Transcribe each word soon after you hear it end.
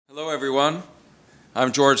Hello, everyone.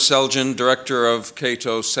 I'm George Selgin, Director of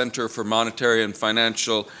Cato's Center for Monetary and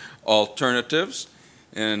Financial Alternatives,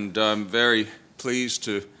 and I'm very pleased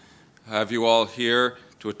to have you all here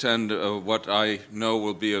to attend what I know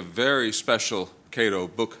will be a very special Cato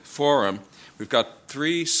Book Forum. We've got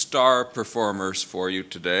 3 star performers for you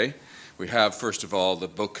today. We have, first of all, the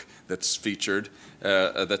book that's featured,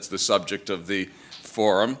 that's the subject of the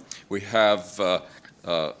forum. We have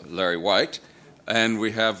Larry White, and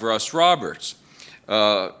we have Russ Roberts.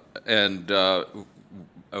 I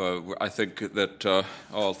think that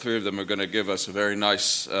all 3 of them are going to give us a very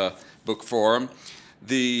nice book forum.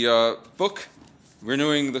 The book,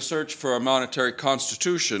 Renewing the Search for a Monetary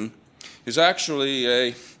Constitution, is actually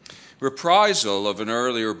a reprisal of an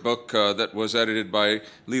earlier book that was edited by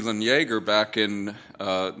Leland Yeager back in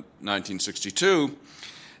 1962.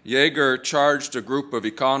 Yeager charged a group of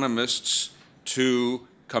economists to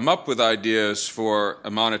come up with ideas for a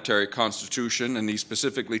monetary constitution, and he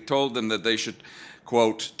specifically told them that they should,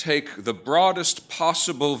 quote, take the broadest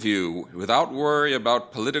possible view without worry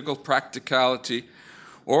about political practicality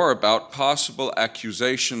or about possible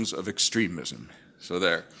accusations of extremism. So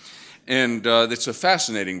there. And it's a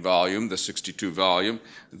fascinating volume, the 62 volume.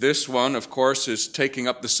 This one, of course, is taking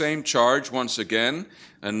up the same charge once again,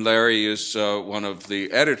 and Larry is one of the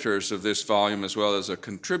editors of this volume as well as a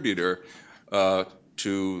contributor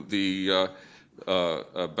to the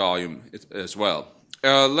volume as well.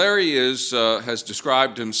 Larry has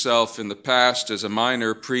described himself in the past as a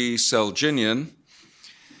minor pre-Selginian.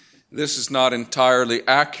 This is not entirely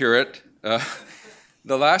accurate.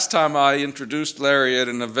 The last time I introduced Larry at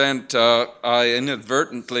an event, I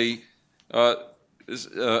inadvertently said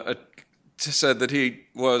that he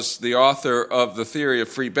was the author of The Theory of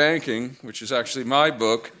Free Banking, which is actually my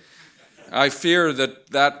book. I fear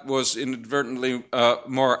that was inadvertently a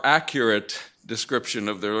more accurate description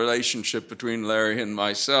of the relationship between Larry and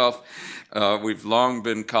myself. We've long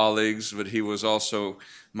been colleagues, but he was also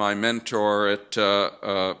my mentor at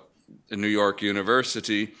New York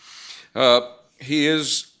University. He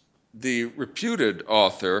is the reputed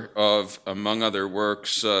author of, among other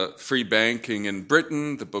works, Free Banking in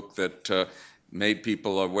Britain, the book that made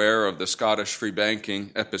people aware of the Scottish free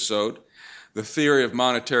banking episode, The Theory of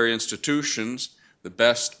Monetary Institutions, the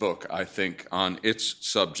best book, I think, on its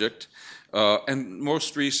subject, and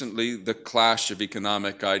most recently, The Clash of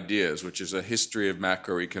Economic Ideas, which is a history of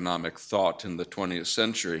macroeconomic thought in the 20th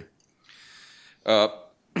century.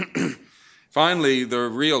 Finally, the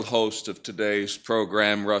real host of today's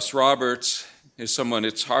program, Russ Roberts, is someone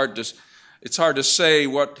it's hard to say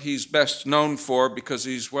what he's best known for because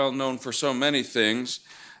he's well known for so many things.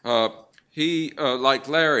 He, like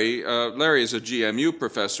Larry is a GMU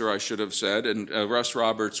professor, I should have said, and Russ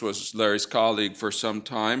Roberts was Larry's colleague for some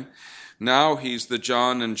time. Now he's the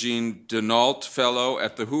John and Jean Denault Fellow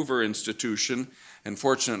at the Hoover Institution, and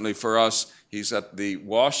fortunately for us, he's at the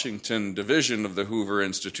Washington division of the Hoover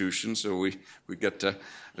Institution, so we get to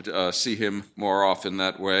see him more often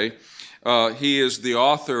that way. He is the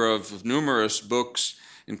author of numerous books,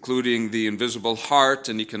 including The Invisible Heart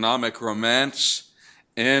and Economic Romance,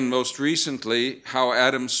 and most recently, How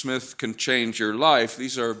Adam Smith Can Change Your Life.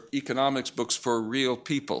 These are economics books for real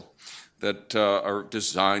people that are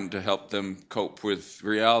designed to help them cope with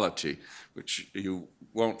reality, which you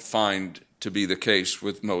won't find to be the case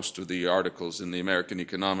with most of the articles in the American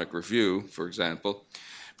Economic Review, for example.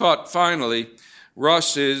 But finally,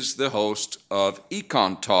 Russ is the host of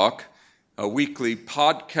Econ Talk, a weekly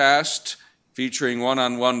podcast featuring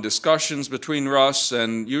one-on-one discussions between Russ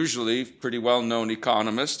and usually pretty well-known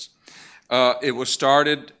economists. It was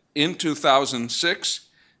started in 2006,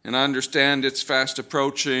 and I understand it's fast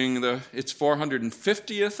approaching its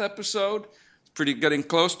 450th episode. It's pretty getting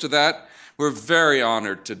close to that. We're very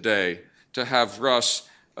honored today to have Russ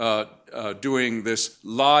doing this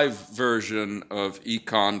live version of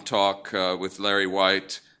Econ Talk with Larry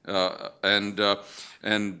White, and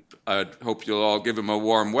I hope you'll all give him a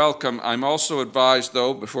warm welcome. I'm also advised,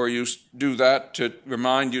 though, before you do that, to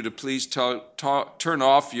remind you to please turn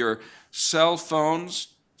off your cell phones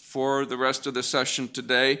for the rest of the session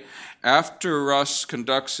today. After Russ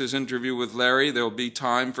conducts his interview with Larry, there'll be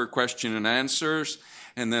time for question and answers,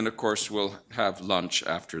 and then, of course, we'll have lunch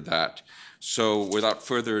after that. So, without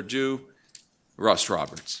further ado, Russ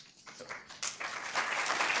Roberts.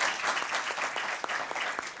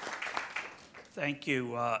 Thank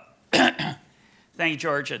you. Thank you,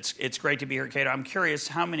 George. It's great to be here, Cato. I'm curious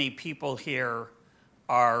how many people here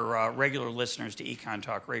are regular listeners to Econ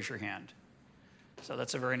Talk. Raise your hand. So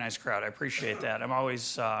that's a very nice crowd. I appreciate that. I'm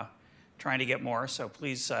always trying to get more, so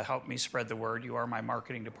please help me spread the word. You are my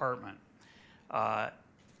marketing department.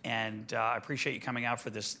 And I appreciate you coming out for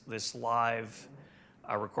this live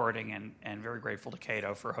recording, and very grateful to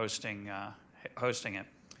Cato for hosting it.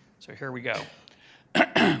 So here we go.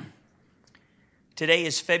 Today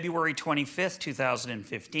is February 25th,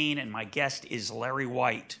 2015, and my guest is Larry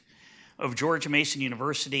White of George Mason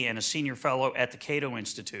University and a senior fellow at the Cato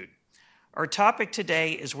Institute. Our topic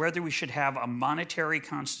today is whether we should have a monetary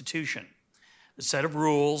constitution, a set of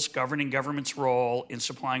rules governing government's role in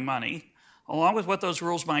supplying money, along with what those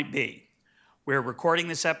rules might be. We're recording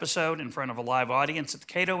this episode in front of a live audience at the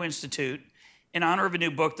Cato Institute in honor of a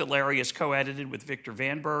new book that Larry has co-edited with Victor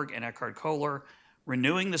Vanberg and Eckhart Kohler,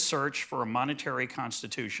 Renewing the Search for a Monetary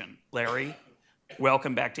Constitution. Larry,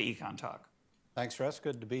 welcome back to Econ Talk. Thanks, Russ.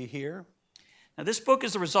 Good to be here. Now, this book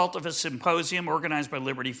is the result of a symposium organized by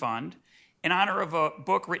Liberty Fund in honor of a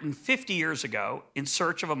book written 50 years ago, In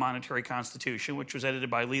Search of a Monetary Constitution, which was edited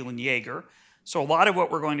by Leland Yeager. So a lot of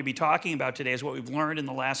what we're going to be talking about today is what we've learned in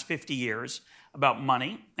the last 50 years about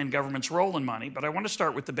money and government's role in money. But I want to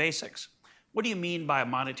start with the basics. What do you mean by a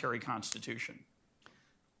monetary constitution?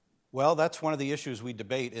 Well, that's one of the issues we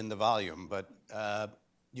debate in the volume, but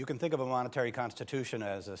you can think of a monetary constitution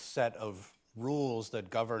as a set of rules that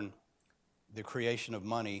govern the creation of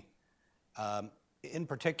money, in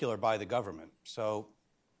particular by the government. So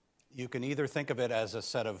you can either think of it as a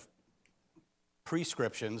set of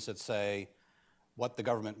prescriptions that say what the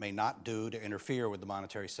government may not do to interfere with the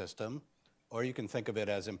monetary system, or you can think of it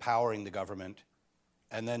as empowering the government.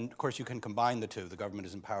 And then, of course, you can combine the two. The government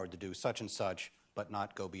is empowered to do such and such, but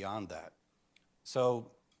not go beyond that.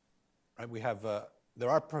 So we have, there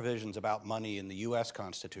are provisions about money in the U.S.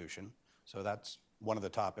 Constitution, so that's one of the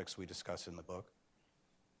topics we discuss in the book.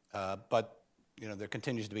 But there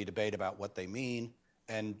continues to be debate about what they mean,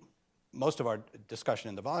 and most of our discussion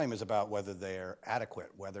in the volume is about whether they're adequate,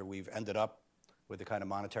 whether we've ended up with the kind of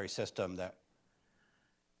monetary system that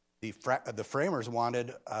the framers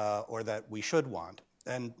wanted or that we should want.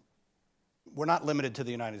 And we're not limited to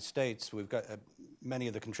the United States. We've got many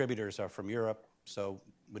of the contributors are from Europe, so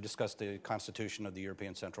we discussed the Constitution of the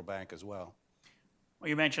European Central Bank as well. Well,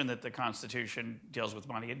 you mentioned that the Constitution deals with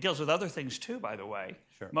money. It deals with other things too, by the way,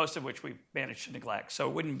 Sure. Most of which we've managed to neglect. So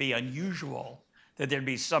it wouldn't be unusual that there'd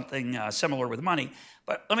be something similar with money.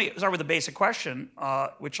 But let me start with a basic question,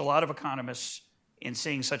 which a lot of economists in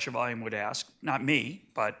seeing such a volume would ask. Not me,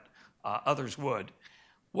 but others would.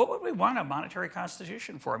 What would we want a monetary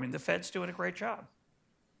constitution for? I mean, the Fed's doing a great job.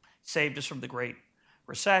 Saved us from the Great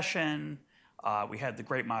Recession. We had the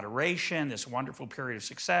Great Moderation, this wonderful period of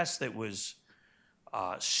success that was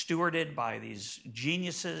stewarded by these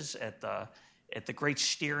geniuses at the great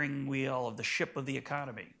steering wheel of the ship of the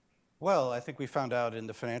economy. Well, I think we found out in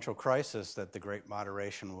the financial crisis that the Great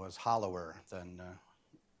Moderation was hollower than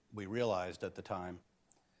we realized at the time.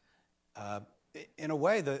 In a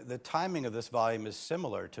way, the timing of this volume is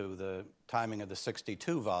similar to the timing of the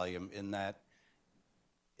 62 volume in that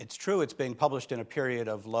it's true it's being published in a period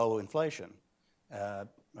of low inflation.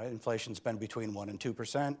 Inflation's been between 1% and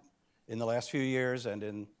 2% in the last few years, and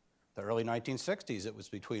in the early 1960s it was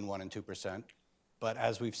between 1% and 2%. But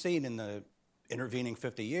as we've seen in the intervening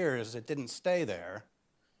 50 years, it didn't stay there,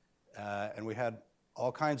 and we had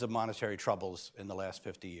all kinds of monetary troubles in the last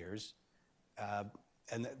 50 years.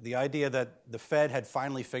 And the idea that the Fed had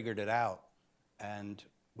finally figured it out and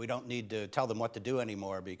we don't need to tell them what to do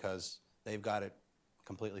anymore because they've got it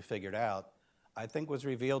completely figured out, I think was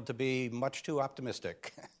revealed to be much too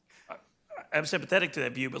optimistic. I'm sympathetic to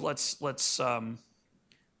that view, but let's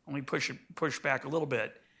only push back a little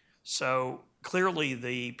bit. So clearly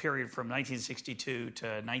the period from 1962 to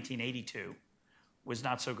 1982 was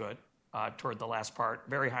not so good. Toward the last part,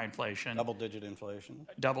 very high inflation. Double-digit inflation.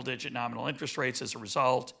 Double-digit nominal interest rates as a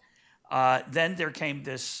result. Then there came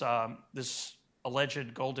this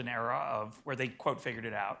alleged golden era of where they, quote, figured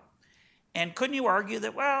it out. And couldn't you argue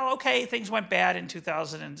that, well, okay, things went bad in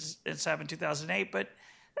 2007, 2008, but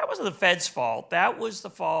that wasn't the Fed's fault. That was the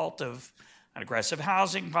fault of an aggressive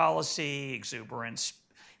housing policy, exuberant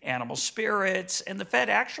animal spirits, and the Fed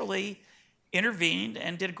actually intervened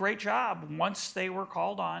and did a great job once they were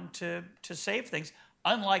called on to save things,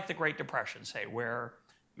 unlike the Great Depression, say, where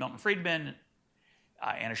Milton Friedman,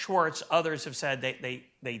 Anna Schwartz, others have said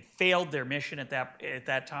they failed their mission at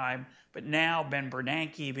that time, but now Ben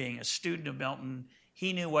Bernanke, being a student of Milton,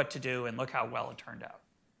 he knew what to do, and look how well it turned out.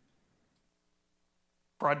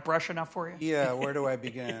 Broad brush enough for you? Yeah, where do I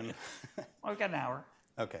begin? Well, we've got an hour.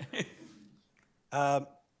 Okay.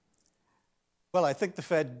 Well, I think the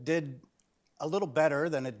Fed did a little better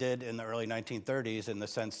than it did in the early 1930s in the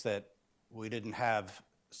sense that we didn't have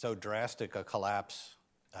so drastic a collapse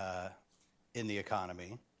in the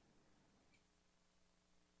economy.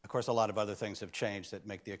 course, a lot of other things have changed that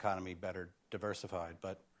make the economy better diversified.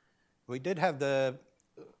 But we did have the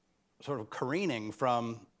sort of careening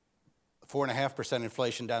from 4.5%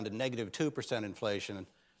 inflation down to negative 2% inflation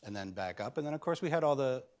and then back up. And then, of course, we had all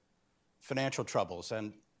the financial troubles.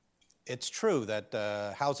 And it's true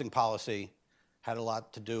that housing policy has a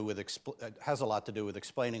lot to do with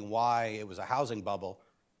explaining why it was a housing bubble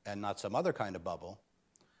and not some other kind of bubble.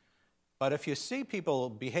 But if you see people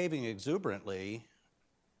behaving exuberantly,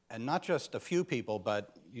 and not just a few people,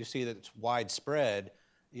 but you see that it's widespread,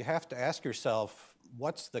 you have to ask yourself,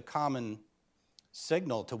 what's the common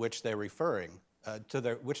signal to which they're referring,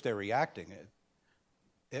 which they're reacting?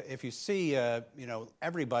 If you see,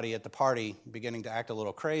 everybody at the party beginning to act a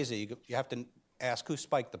little crazy, you have to ask who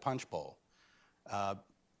spiked the punch bowl.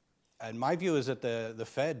 And my view is that the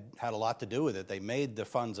Fed had a lot to do with it. They made the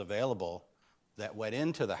funds available that went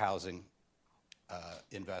into the housing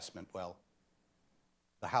investment. Well,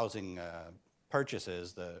 the housing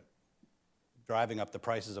purchases, the driving up the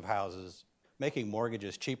prices of houses, making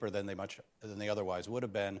mortgages cheaper than they otherwise would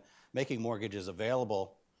have been, making mortgages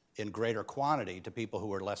available in greater quantity to people who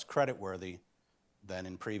were less creditworthy than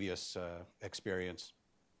in previous experience.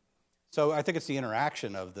 So I think it's the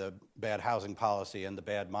interaction of the bad housing policy and the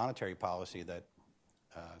bad monetary policy that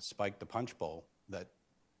spiked the punch bowl that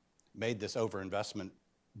made this overinvestment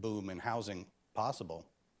boom in housing possible.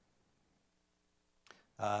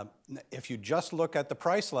 If you just look at the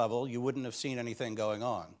price level, you wouldn't have seen anything going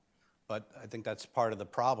on. But I think that's part of the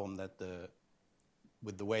problem that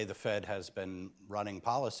with the way the Fed has been running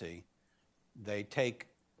policy, they take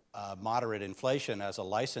moderate inflation as a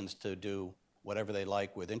license to do whatever they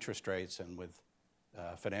like with interest rates and with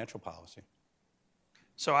financial policy.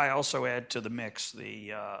 So I also add to the mix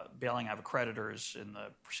the bailing out of creditors in the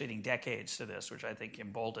preceding decades to this, which I think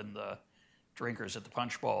emboldened the drinkers at the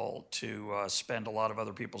punch bowl to spend a lot of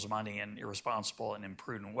other people's money in irresponsible and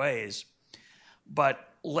imprudent ways. But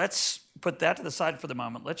let's put that to the side for the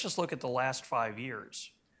moment. Let's just look at the last 5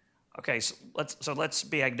 years. Okay, so let's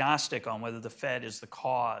be agnostic on whether the Fed is the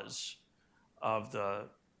cause of the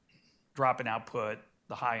drop in output,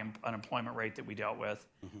 the high unemployment rate that we dealt with.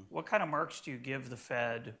 Mm-hmm. What kind of marks do you give the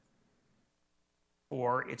Fed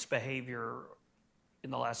for its behavior in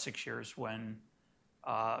the last 6 years when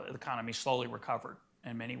the economy slowly recovered?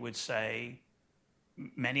 And many would say,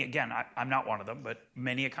 again, I'm not one of them, but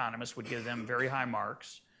many economists would give them very high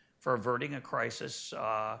marks for averting a crisis,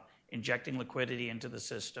 injecting liquidity into the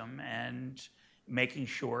system, and making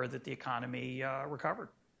sure that the economy recovered.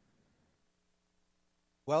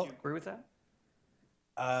 Well, do you agree with that?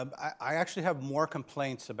 I actually have more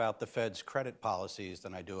complaints about the Fed's credit policies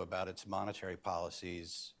than I do about its monetary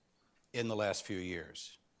policies in the last few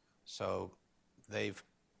years. So they've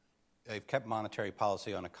kept monetary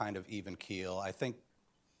policy on a kind of even keel. I think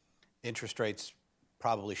interest rates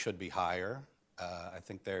probably should be higher. I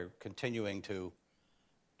think they're continuing to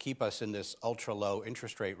keep us in this ultra-low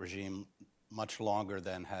interest rate regime much longer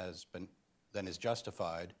than is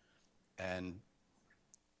justified, and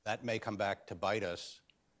that may come back to bite us.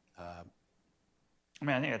 I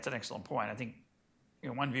think that's an excellent point. I think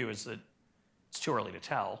one view is that it's too early to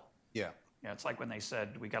tell. Yeah. It's like when they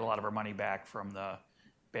said we got a lot of our money back from the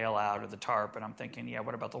bailout or the TARP, and I'm thinking,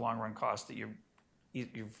 what about the long-run cost that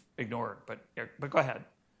you've ignored? But go ahead.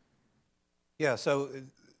 Yeah. So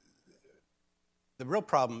the real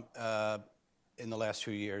problem in the last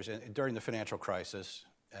few years, during the financial crisis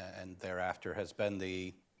and thereafter, has been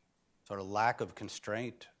the sort of lack of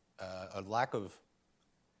constraint, a lack of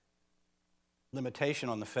limitation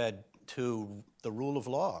on the Fed to the rule of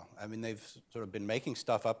law. I mean, they've sort of been making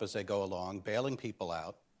stuff up as they go along, bailing people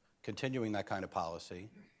out, continuing that kind of policy,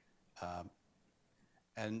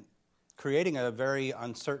 and creating a very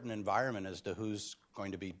uncertain environment as to who's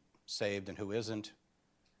going to be saved and who isn't,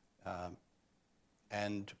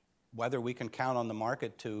 and whether we can count on the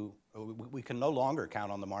market we can no longer count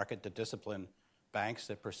on the market to discipline banks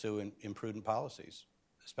that pursue imprudent policies,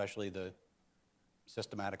 especially the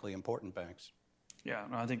systematically important banks. Yeah,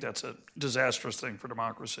 no, I think that's a disastrous thing for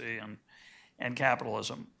democracy and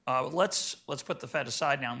capitalism. Let's put the Fed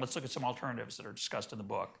aside now and let's look at some alternatives that are discussed in the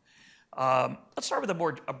book. Let's start with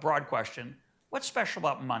a broad question. What's special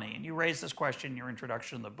about money? And you raised this question in your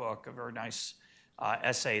introduction in the book, a very nice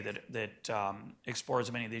essay that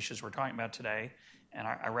explores many of the issues we're talking about today, and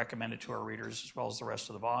I recommend it to our readers as well as the rest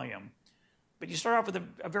of the volume. But you start off with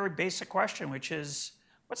a very basic question, which is,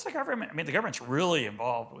 what's the government? I mean, the government's really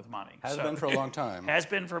involved with money. Has been for a long time. Has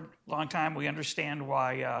been for a long time. We understand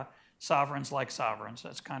why sovereigns like sovereigns.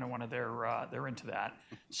 That's kind of one of they're into that.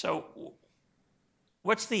 So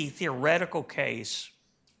what's the theoretical case,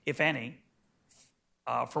 if any,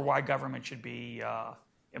 for why government should be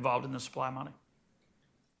involved in the supply of money?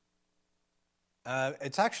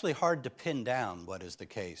 It's actually hard to pin down what is the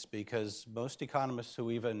case, because most economists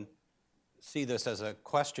who even see this as a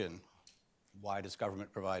question, why does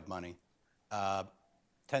government provide money,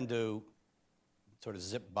 tend to sort of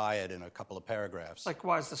zip by it in a couple of paragraphs. Like,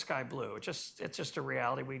 why is the sky blue? It's just a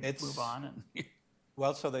reality. We move on. And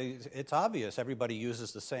well, so it's obvious. Everybody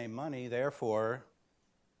uses the same money. Therefore,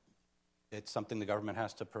 it's something the government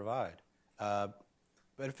has to provide.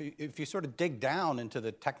 But if you sort of dig down into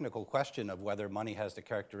the technical question of whether money has the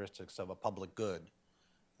characteristics of a public good,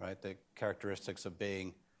 right, the characteristics of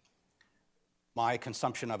being my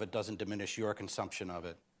consumption of it doesn't diminish your consumption of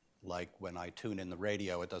it, like when I tune in the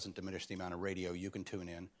radio, it doesn't diminish the amount of radio you can tune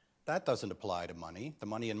in. That doesn't apply to money. The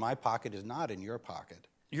money in my pocket is not in your pocket.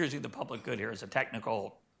 You're using the public good here as a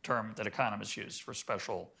technical term that economists use for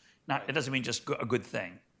special. It doesn't mean just a good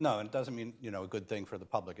thing. No, it doesn't mean a good thing for the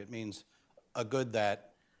public. It means a good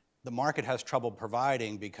that the market has trouble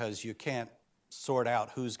providing because you can't sort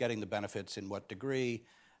out who's getting the benefits in what degree,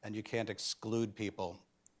 and you can't exclude people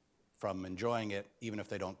from enjoying it even if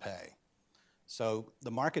they don't pay. So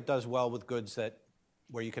the market does well with goods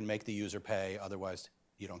where you can make the user pay, otherwise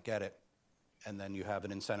you don't get it. And then you have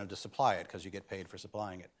an incentive to supply it because you get paid for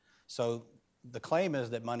supplying it. So the claim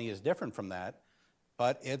is that money is different from that,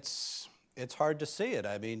 but it's hard to see it.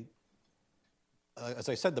 I mean, as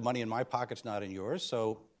I said, the money in my pocket's not in yours,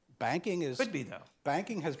 so banking is... Could be, though.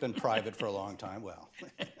 Banking has been private for a long time. Well,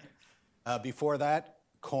 before that,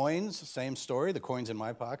 coins, same story. The coins in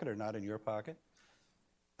my pocket are not in your pocket.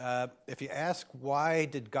 If you ask why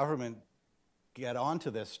did government get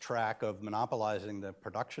onto this track of monopolizing the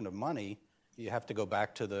production of money, you have to go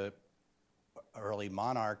back to the early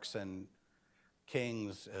monarchs and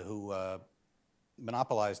kings who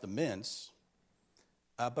monopolized the mints.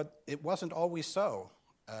 But it wasn't always so.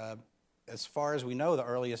 As far as we know, the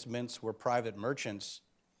earliest mints were private merchants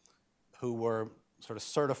who were sort of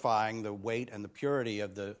certifying the weight and the purity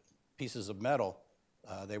of the pieces of metal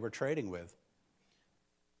they were trading with.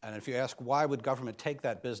 And if you ask why would government take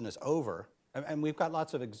that business over, and we've got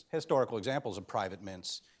lots of historical examples of private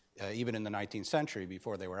mints, even in the 19th century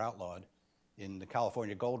before they were outlawed. In the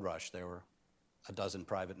California Gold Rush, there were a dozen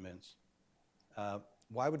private mints.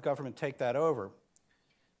 Why would government take that over?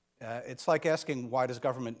 It's like asking why does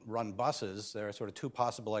government run buses? There are sort of two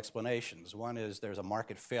possible explanations. One is there's a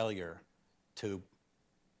market failure to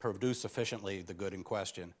produce efficiently the good in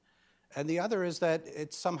question. And the other is that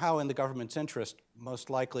it's somehow in the government's interest. Most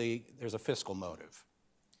likely there's a fiscal motive.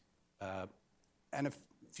 And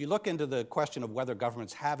if you look into the question of whether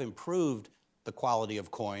governments have improved the quality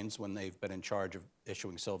of coins when they've been in charge of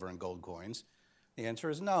issuing silver and gold coins, the answer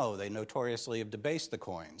is no. They notoriously have debased the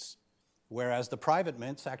coins, whereas the private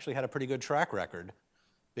mints actually had a pretty good track record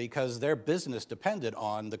because their business depended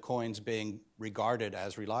on the coins being regarded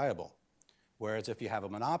as reliable. Whereas if you have a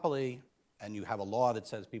monopoly and you have a law that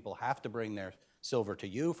says people have to bring their silver to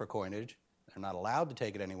you for coinage, they're not allowed to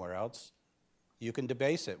take it anywhere else, you can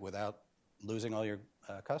debase it without losing all your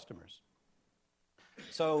customers.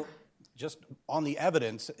 So just on the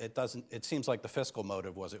evidence, it seems like the fiscal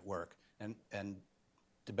motive was at work. And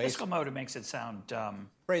fiscal motive makes it sound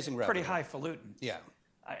raising revenue. Pretty highfalutin. Yeah.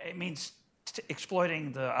 It means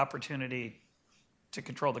exploiting the opportunity to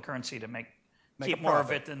control the currency to keep more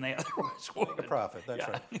of it than they otherwise would. Make a profit, that's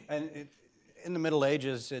right. And in the Middle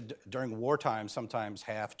Ages, during wartime, sometimes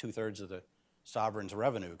half, two-thirds of the sovereign's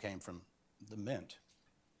revenue came from the mint.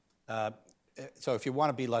 So if you want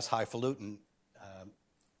to be less highfalutin,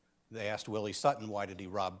 they asked Willie Sutton, why did he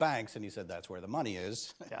rob banks? And he said, that's where the money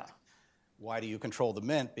is. Yeah. Why do you control the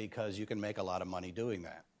mint? Because you can make a lot of money doing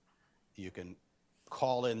that. You can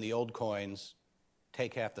call in the old coins,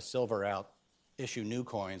 take half the silver out, issue new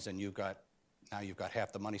coins, and now you've got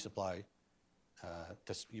half the money supply.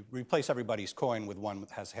 You replace everybody's coin with one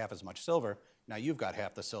that has half as much silver. Now you've got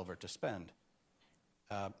half the silver to spend.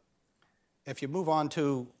 If you move on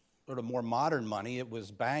to sort of more modern money, it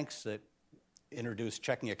was banks that introduced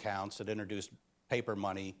checking accounts, that introduced paper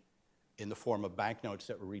money in the form of banknotes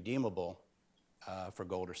that were redeemable for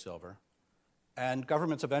gold or silver. And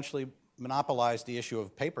governments eventually monopolized the issue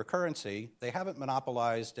of paper currency. They haven't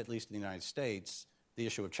monopolized, at least in the United States, the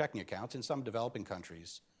issue of checking accounts. In some developing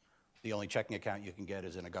countries, the only checking account you can get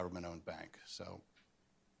is in a government-owned bank.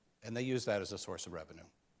 And they use that as a source of revenue.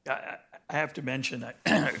 I have to mention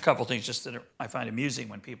a couple things just that I find amusing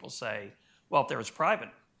when people say, well, if there was private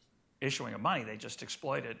issuing of money, they just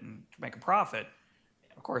exploit it and make a profit.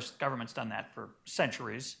 Of course, the government's done that for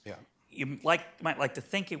centuries. Yeah. You might like to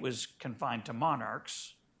think it was confined to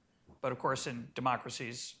monarchs, But of course, in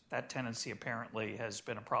democracies, that tendency apparently has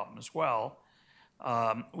been a problem as well.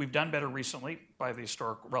 We've done better recently by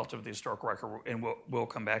relative to the historical record, and we'll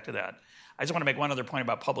come back to that. I just want to make one other point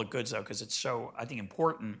about public goods, though, because it's so, I think,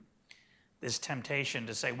 important, this temptation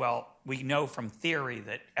to say, well, we know from theory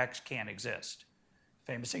that X can't exist.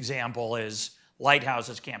 Famous example is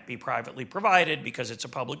lighthouses can't be privately provided because it's a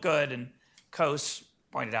public good, and Coase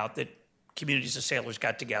pointed out that communities of sailors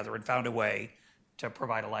got together and found a way to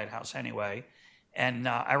provide a lighthouse anyway. And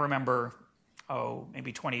I remember,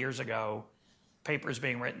 maybe 20 years ago, papers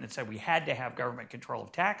being written that said we had to have government control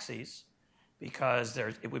of taxis because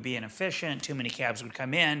it would be inefficient, too many cabs would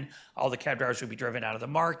come in, all the cab drivers would be driven out of the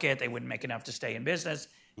market, they wouldn't make enough to stay in business.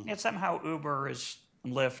 And yet somehow Uber,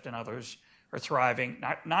 Lyft, and others are thriving,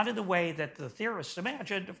 not in the way that the theorists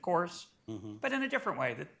imagined, of course, but in a different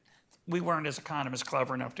way that we weren't as economists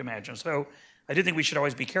clever enough to imagine. So I do think we should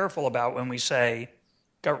always be careful about when we say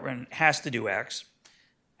government has to do X.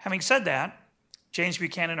 Having said that, James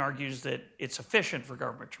Buchanan argues that it's efficient for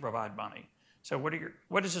government to provide money. So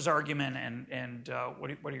what is his argument, and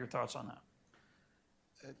what are your thoughts on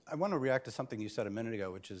that? I want to react to something you said a minute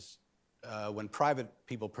ago, which is when private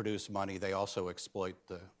people produce money, they also exploit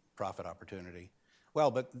the profit opportunity.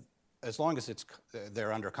 Well, but as long as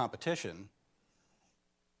they're under competition,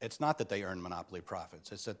 it's not that they earn monopoly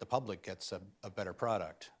profits. It's that the public gets a better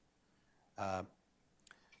product.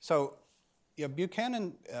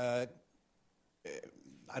 Buchanan, I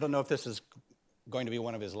don't know if this is going to be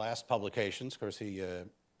one of his last publications. Of course, he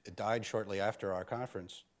died shortly after our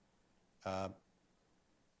conference. 9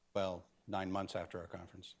 months after our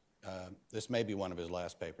conference. This may be one of his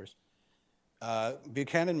last papers.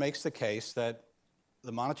 Buchanan makes the case that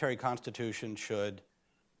the monetary constitution should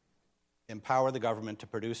empower the government to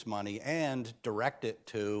produce money and direct it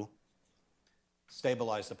to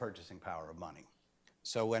stabilize the purchasing power of money.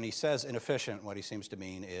 So when he says inefficient, what he seems to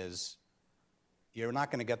mean is you're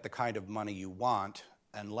not going to get the kind of money you want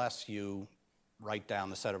unless you write down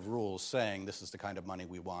the set of rules saying this is the kind of money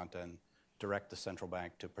we want and direct the central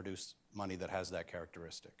bank to produce money that has that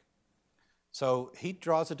characteristic. So he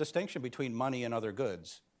draws a distinction between money and other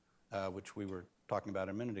goods, which we were talking about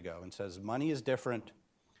a minute ago, and says money is different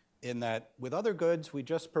in that with other goods, we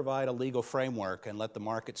just provide a legal framework and let the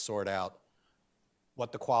market sort out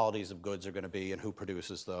what the qualities of goods are going to be and who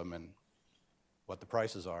produces them and what the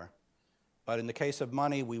prices are. But in the case of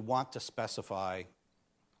money, we want to specify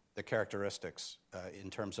the characteristics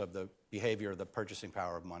in terms of the behavior of the purchasing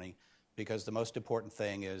power of money, because the most important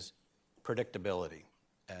thing is predictability.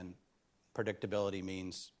 And predictability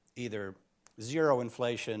means either zero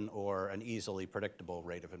inflation or an easily predictable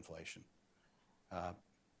rate of inflation.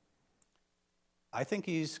 I think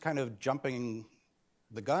he's kind of jumping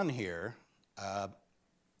the gun here.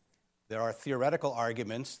 There are theoretical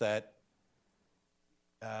arguments that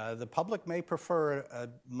the public may prefer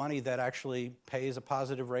money that actually pays a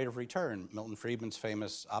positive rate of return. Milton Friedman's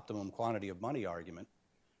famous optimum quantity of money argument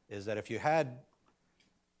is that if you had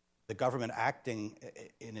the government acting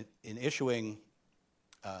in issuing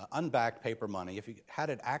unbacked paper money, if you had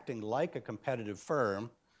it acting like a competitive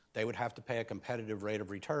firm, they would have to pay a competitive rate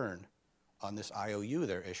of return on this IOU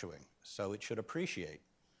they're issuing. So it should appreciate.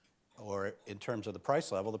 Or in terms of the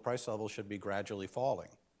price level should be gradually falling.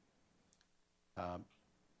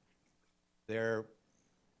 That's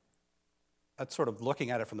sort of looking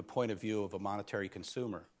at it from the point of view of a monetary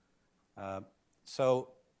consumer. So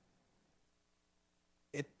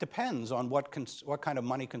it depends on what kind of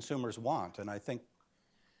money consumers want. And I think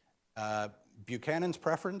Buchanan's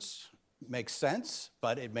preference makes sense,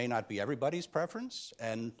 but it may not be everybody's preference.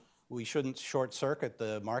 And we shouldn't short-circuit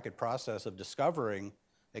the market process of discovering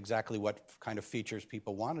exactly what kind of features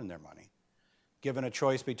people want in their money. Given a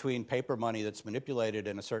choice between paper money that's manipulated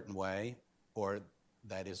in a certain way, or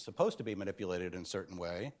that is supposed to be manipulated in a certain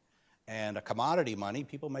way, and a commodity money,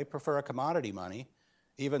 people may prefer a commodity money,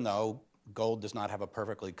 even though gold does not have a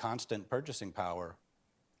perfectly constant purchasing power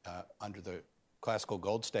under the classical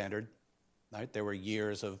gold standard. Right? There were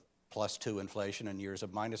years of +2 inflation and years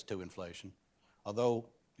of -2 inflation, although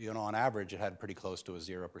on average it had pretty close to a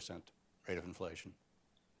 0% rate of inflation.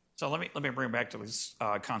 So let me bring back to this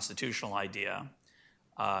constitutional idea.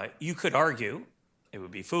 You could argue, it would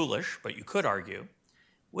be foolish, but you could argue,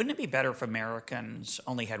 wouldn't it be better if Americans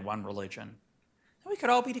only had one religion? We could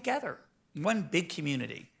all be together, one big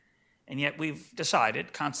community. And yet we've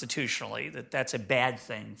decided constitutionally that that's a bad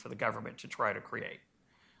thing for the government to try to create.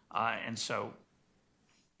 And so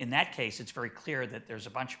in that case, it's very clear that there's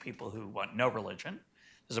a bunch of people who want no religion.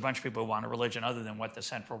 There's a bunch of people who want a religion other than what the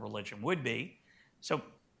central religion would be. So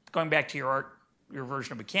going back to your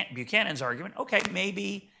version of Buchanan's argument, okay,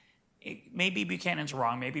 maybe maybe Buchanan's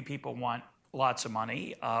wrong. Maybe people want lots of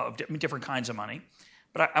money, of different kinds of money.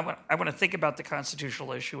 But I want to think about the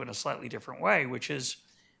constitutional issue in a slightly different way, which is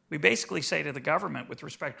we basically say to the government with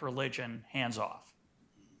respect to religion, hands off.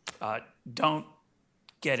 Don't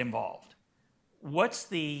get involved. What's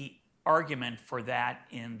the argument for that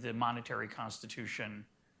in the monetary constitution?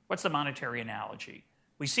 What's the monetary analogy?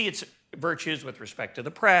 We see its virtues with respect to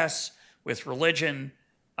the press, with religion.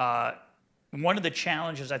 One of the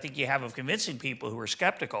challenges I think you have of convincing people who are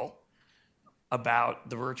skeptical about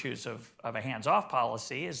the virtues of a hands-off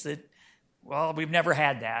policy is that, well, we've never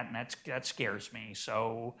had that, and that scares me.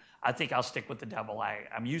 So I think I'll stick with the devil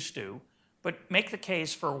I'm used to. But make the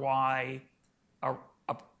case for why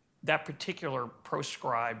that particular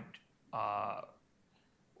proscribed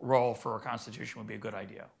role for a constitution would be a good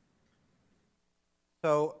idea.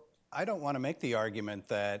 So I don't want to make the argument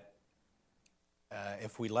that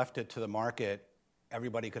if we left it to the market,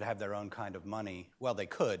 everybody could have their own kind of money. Well, they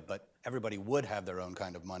could, but everybody would have their own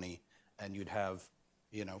kind of money, and you'd have,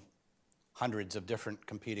 hundreds of different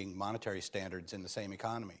competing monetary standards in the same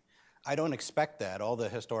economy. I don't expect that. All the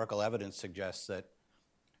historical evidence suggests that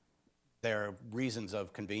there are reasons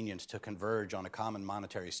of convenience to converge on a common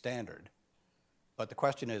monetary standard. But the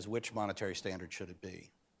question is, which monetary standard should it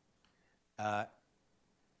be?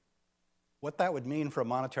 What that would mean for a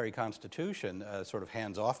monetary constitution, a sort of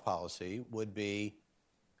hands-off policy, would be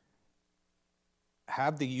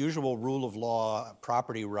have the usual rule of law,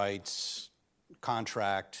 property rights,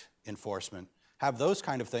 contract enforcement, have those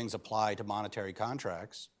kind of things apply to monetary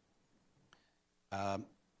contracts,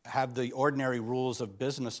 have the ordinary rules of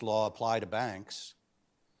business law apply to banks,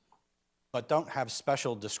 but don't have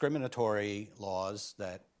special discriminatory laws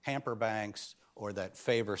that hamper banks or that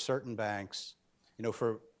favor certain banks.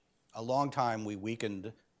 For a long time, we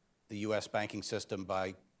weakened the U.S. banking system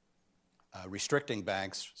by restricting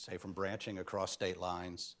banks, say, from branching across state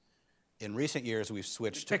lines. In recent years, we've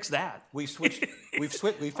switched. Fix that. We fixed I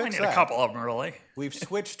need that. a couple of them, really. We've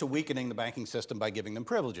switched to weakening the banking system by giving them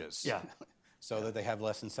privileges. Yeah. So that they have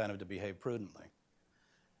less incentive to behave prudently.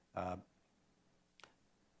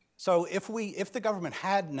 So if the government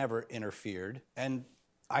had never interfered, and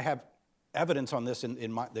I have evidence on this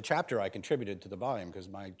in the chapter I contributed to the volume, because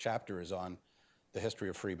my chapter is on the history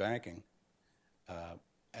of free banking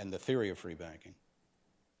and the theory of free banking.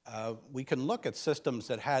 We can look at systems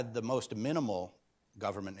that had the most minimal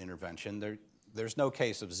government intervention. There's no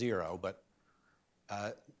case of zero, but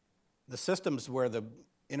the systems where the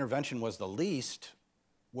intervention was the least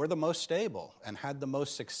were the most stable and had the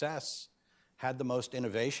most success, had the most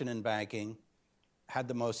innovation in banking, had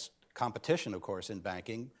the most competition, of course, in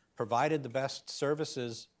banking, provided the best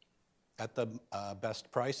services at the best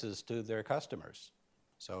prices to their customers.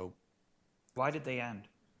 So, why did they end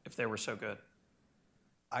if they were so good?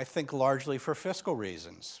 I think largely for fiscal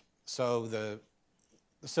reasons. So the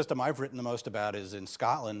system I've written the most about is in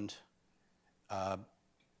Scotland,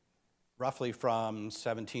 roughly from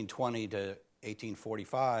 1720 to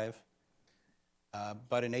 1845.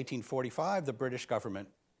 But in 1845, the British government,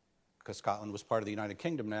 because Scotland was part of the United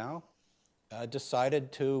Kingdom now,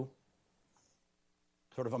 decided to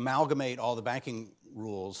sort of amalgamate all the banking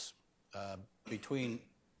rules between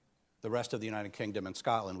the rest of the United Kingdom and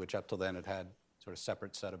Scotland, which up till then had had sort of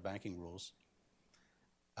separate set of banking rules.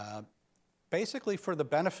 Basically for the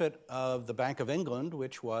benefit of the Bank of England,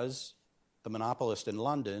 which was the monopolist in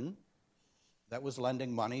London, that was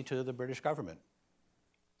lending money to the British government.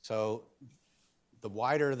 So the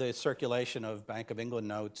wider the circulation of Bank of England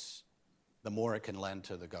notes, the more it can lend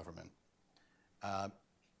to the government.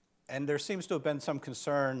 And there seems to have been some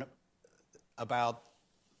concern about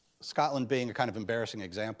Scotland being a kind of embarrassing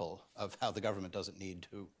example of how the government doesn't need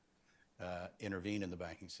to intervene in the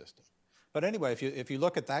banking system. But anyway, if you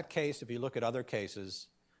look at that case, if you look at other cases,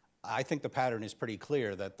 I think the pattern is pretty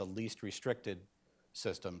clear that the least restricted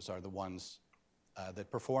systems are the ones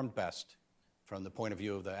that performed best from the point of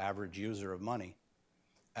view of the average user of money.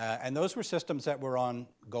 And those were systems that were on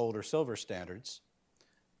gold or silver standards.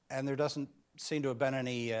 And there doesn't seem to have been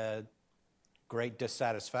any great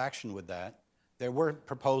dissatisfaction with that. There were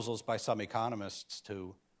proposals by some economists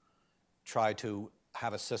to try to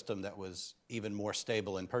have a system that was even more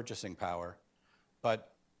stable in purchasing power.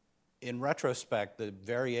 But in retrospect, the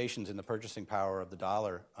variations in the purchasing power of the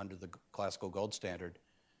dollar under the classical gold standard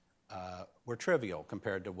were trivial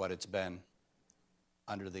compared to what it's been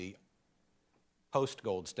under the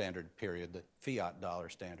post-gold standard period, the fiat dollar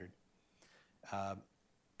standard.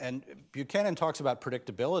 And Buchanan talks about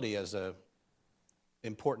predictability as an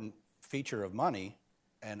important feature of money,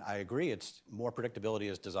 and I agree, more predictability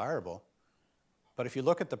is desirable. But if you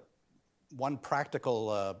look at the one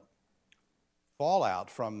practical fallout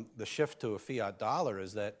from the shift to a fiat dollar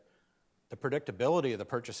is that the predictability of the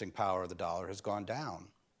purchasing power of the dollar has gone down.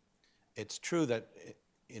 It's true that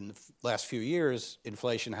in the last few years,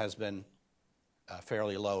 inflation has been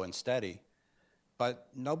fairly low and steady, but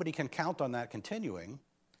nobody can count on that continuing,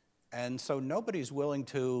 and so nobody's willing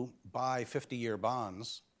to buy 50-year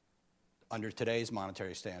bonds under today's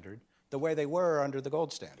monetary standard the way they were under the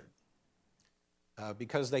gold standard,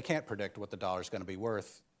 because they can't predict what the dollar is going to be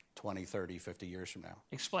worth 20, 30, 50 years from now.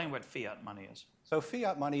 Explain what fiat money is. So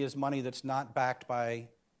fiat money is money that's not backed by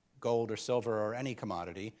gold or silver or any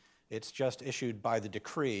commodity. It's just issued by the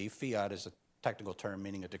decree. Fiat is a technical term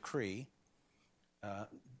meaning a decree,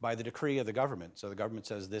 by the decree of the government. So the government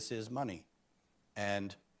says this is money.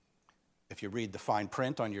 And if you read the fine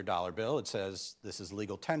print on your dollar bill, it says this is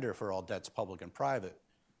legal tender for all debts public and private,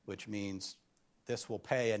 which means this will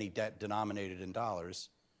pay any debt denominated in dollars.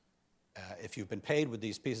 If you've been paid with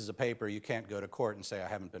these pieces of paper, you can't go to court and say, I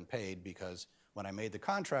haven't been paid because when I made the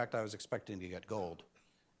contract, I was expecting to get gold.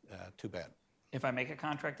 Too bad. If I make a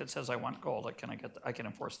contract that says I want gold, I can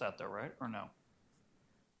enforce that though, right? Or no?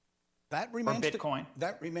 That remains or Bitcoin?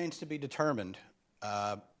 That remains to be determined.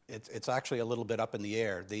 It's actually a little bit up in the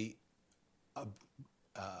air. The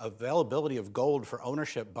availability of gold for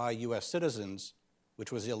ownership by U.S. citizens,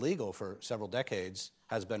 which was illegal for several decades,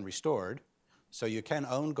 has been restored. So you can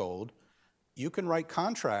own gold. You can write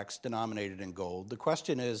contracts denominated in gold. The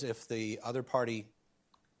question is if the other party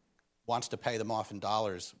wants to pay them off in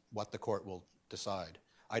dollars, what the court will decide.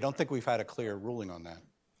 I don't think we've had a clear ruling on that.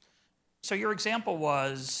 So your example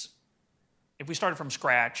was, if we started from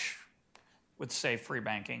scratch with, say, free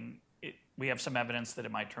banking, we have some evidence that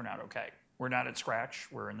it might turn out okay. We're not at scratch.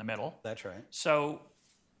 We're in the middle. That's right. So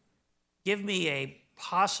give me a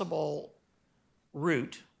possible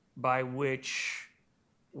route by which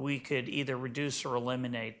we could either reduce or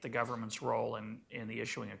eliminate the government's role in the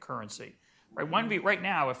issuing of currency. Right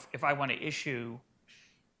now, if I want to issue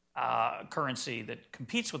a currency that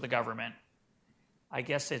competes with the government, I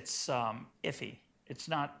guess it's iffy. It's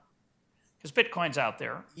not, because Bitcoin's out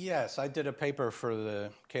there. Yes, I did a paper for the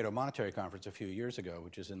Cato Monetary Conference a few years ago,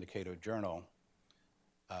 which is in the Cato Journal,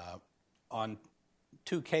 on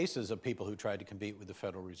 2 cases of people who tried to compete with the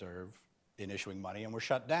Federal Reserve in issuing money and were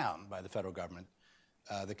shut down by the federal government.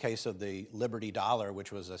 The case of the Liberty Dollar,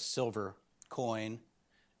 which was a silver coin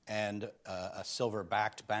and a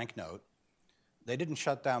silver-backed banknote. They didn't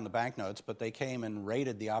shut down the banknotes, but they came and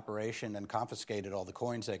raided the operation and confiscated all the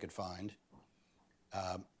coins they could find.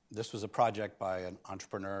 This was a project by an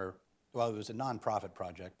entrepreneur. Well, it was a nonprofit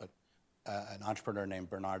project, but an entrepreneur named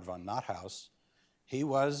Bernard von Nothaus. He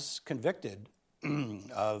was convicted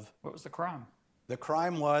of... What was the crime? The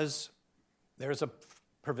crime was, there's a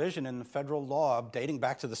provision in the federal law dating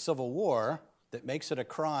back to the Civil War that makes it a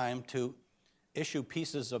crime to issue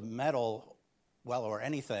pieces of metal, well, or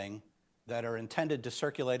anything, that are intended to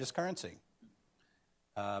circulate as currency.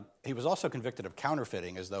 He was also convicted of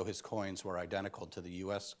counterfeiting, as though his coins were identical to the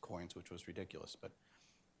U.S. coins, which was ridiculous.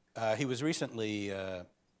 But he was recently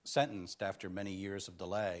sentenced after many years of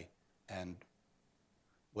delay, and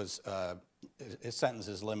his sentence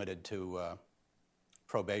is limited to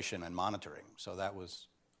probation and monitoring, so that was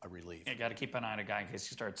a relief. You got to keep an eye on a guy in case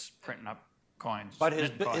he starts printing up coins. But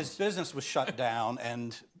his business was shut down,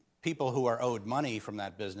 and people who are owed money from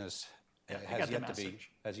that business has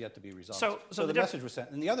yet to be resolved. So the message was sent.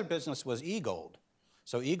 And the other business was eGold.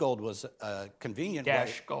 So eGold was a convenient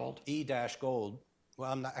dash gold. E-gold.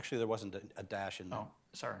 Well, actually, there wasn't a dash in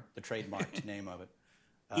the trademarked name of it.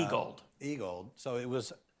 eGold. eGold. So it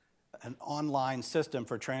was an online system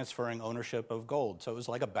for transferring ownership of gold. So it was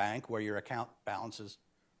like a bank where your account balances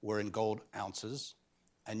were in gold ounces,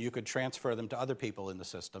 and you could transfer them to other people in the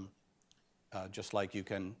system, just like you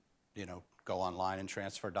can, go online and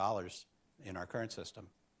transfer dollars in our current system.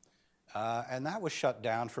 And that was shut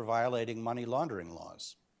down for violating money laundering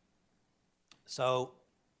laws. So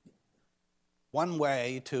one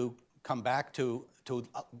way to come back to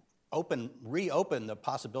reopen the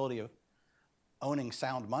possibility of owning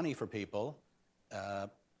sound money for people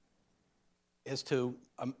is to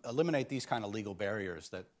eliminate these kind of legal barriers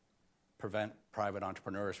that prevent private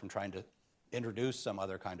entrepreneurs from trying to introduce some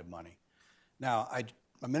other kind of money. Now, I,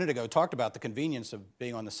 a minute ago, talked about the convenience of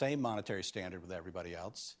being on the same monetary standard with everybody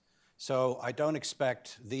else. So I don't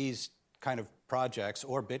expect these kind of projects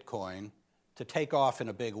or Bitcoin to take off in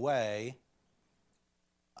a big way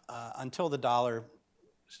until the dollar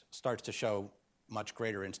starts to show much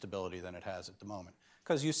greater instability than it has at the moment.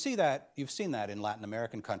 Because you've seen that in Latin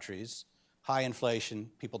American countries, high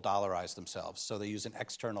inflation, people dollarize themselves, so they use an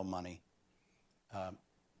external money.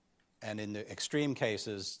 And in the extreme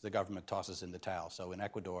cases, the government tosses in the towel. So in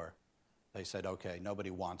Ecuador, they said, okay, nobody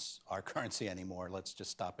wants our currency anymore. Let's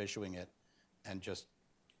just stop issuing it and just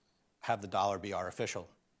have the dollar be our official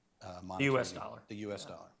monetary. The U.S. dollar. The U.S.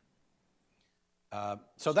 dollar.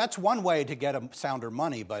 So that's one way to get a sounder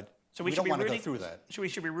money, but So we don't want to go through that. So we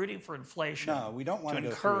should be rooting for inflation. No, we don't want to go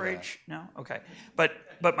encourage. through that. No, okay. But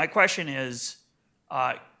my question is,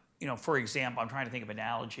 for example, I'm trying to think of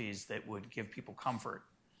analogies that would give people comfort.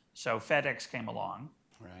 So FedEx came along,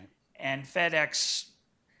 Right. and FedEx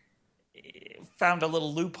found a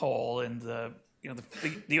little loophole in the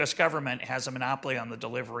U.S. government has a monopoly on the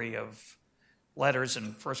delivery of letters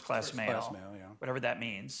and first-class mail, yeah. whatever that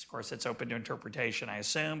means. Of course, it's open to interpretation, I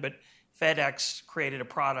assume, but FedEx created a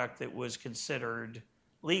product that was considered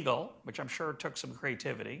legal, which I'm sure took some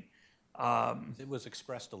creativity. It was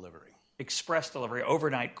express delivery. Express delivery,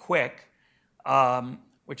 overnight quick,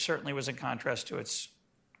 which certainly was in contrast to its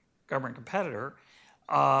government competitor.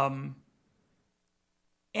 And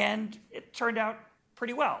it turned out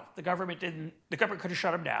pretty well. The government could have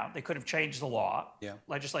shut them down. They could have changed the law. Yeah.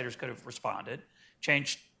 Legislators could have responded,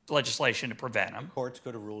 changed the legislation to prevent them. Courts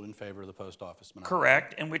could have ruled in favor of the post office monopoly.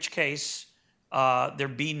 Correct, in which case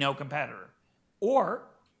there'd be no competitor. Or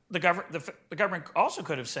the government also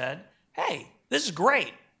could have said, hey, this is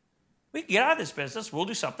great. We can get out of this business. We'll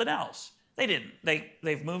do something else. They didn't.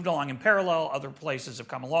 They've moved along in parallel. Other places have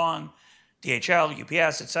come along, DHL,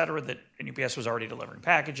 UPS, et cetera, and UPS was already delivering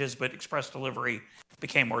packages, but express delivery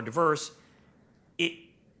became more diverse.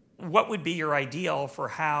 What would be your ideal for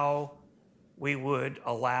how we would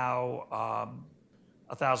allow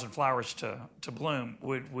 1,000 flowers to bloom?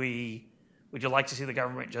 Would you like to see the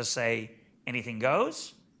government just say anything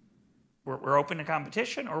goes? We're open to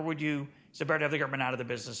competition, or is it better to have the government out of the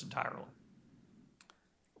business entirely?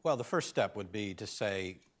 Well, the first step would be to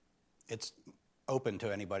say it's open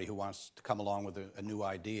to anybody who wants to come along with a new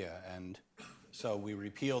idea. And so we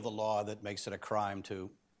repeal the law that makes it a crime to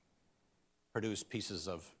produce pieces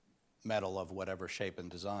of metal of whatever shape and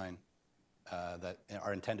design that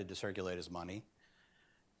are intended to circulate as money.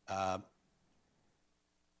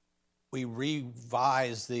 We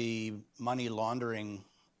revise the money laundering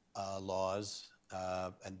laws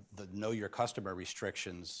and the know your customer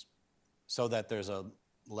restrictions so that there's a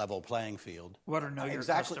level playing field. What are know your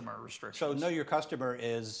customer restrictions? So know your customer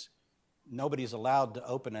is nobody's allowed to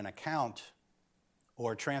open an account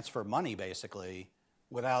or transfer money basically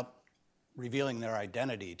without revealing their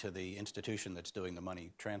identity to the institution that's doing the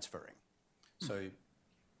money transferring. So you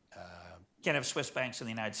can't have Swiss banks in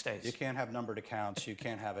the United States. You can't have numbered accounts. You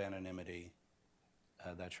can't have anonymity.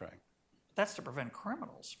 That's right. That's to prevent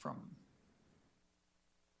criminals from...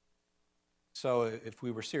 So if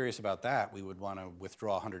we were serious about that, we would want to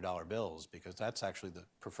withdraw $100 bills because that's actually the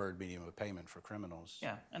preferred medium of payment for criminals.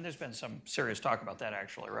 Yeah, and there's been some serious talk about that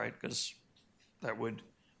actually, right? Because that would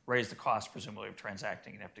raise the cost, presumably, of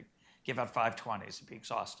transacting. You'd have to give out 520s. It'd be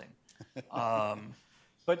exhausting.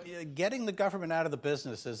 But getting the government out of the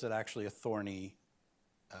business isn't actually a thorny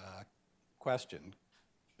question.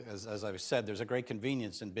 As I've said, there's a great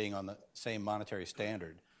convenience in being on the same monetary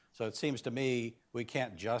standard. So it seems to me we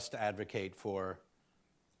can't just advocate for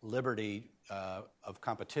liberty of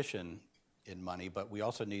competition in money, but we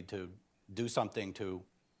also need to do something to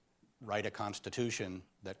write a constitution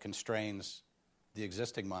that constrains the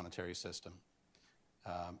existing monetary system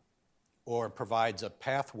or provides a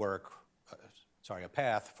path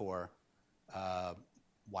for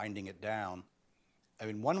winding it down. I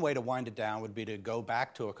mean, one way to wind it down would be to go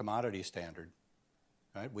back to a commodity standard.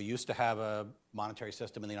 Right? We used to have a monetary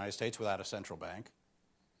system in the United States without a central bank.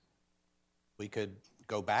 We could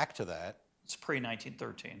go back to that. It's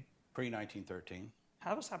pre-1913. Pre-1913.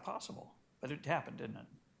 How was that possible? But it happened, didn't it?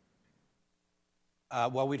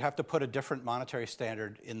 Well, we'd have to put a different monetary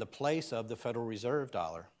standard in the place of the Federal Reserve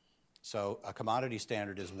dollar. So a commodity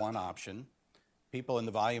standard is one option. People in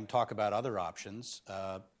the volume talk about other options.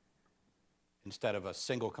 Instead of a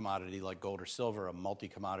single commodity like gold or silver, a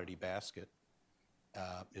multi-commodity basket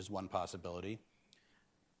is one possibility.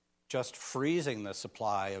 Just freezing the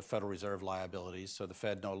supply of Federal Reserve liabilities so the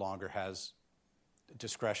Fed no longer has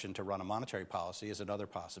discretion to run a monetary policy is another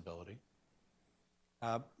possibility.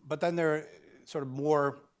 But then there are sort of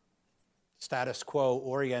more status quo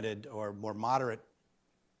oriented or more moderate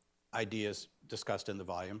ideas discussed in the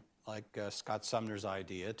volume, like Scott Sumner's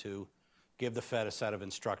idea to give the Fed a set of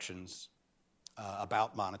instructions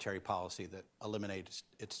about monetary policy that eliminates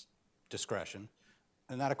its discretion.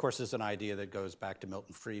 And that, of course, is an idea that goes back to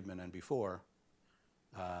Milton Friedman and before,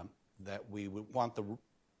 that we would want the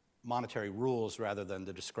monetary rules rather than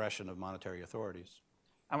the discretion of monetary authorities.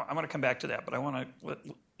 I want to come back to that, but I want to,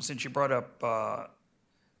 since you brought up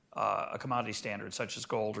a commodity standard such as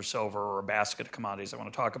gold or silver or a basket of commodities, I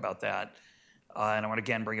want to talk about that. And I want to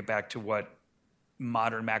again bring it back to what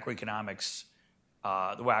modern macroeconomics,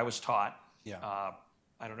 the way I was taught. Yeah.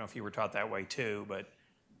 I don't know if you were taught that way too, but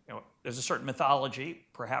there's a certain mythology.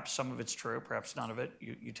 Perhaps some of it's true, perhaps none of it.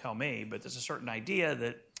 You tell me. But there's a certain idea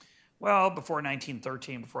that, well, before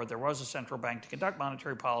 1913, before there was a central bank to conduct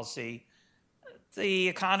monetary policy, the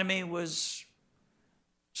economy was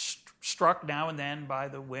struck now and then by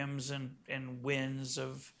the whims and winds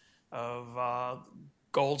of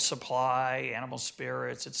gold supply, animal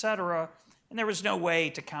spirits, et cetera. And there was no way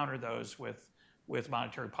to counter those with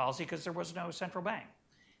monetary policy because there was no central bank.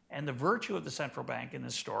 And the virtue of the central bank in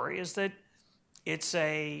this story is that it's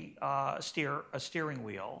a steering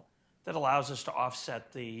wheel that allows us to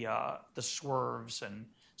offset the swerves and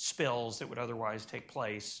spills that would otherwise take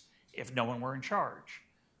place if no one were in charge.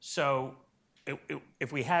 So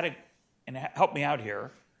if we had and help me out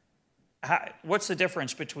here, what's the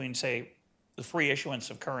difference between, say, the free issuance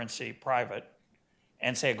of currency private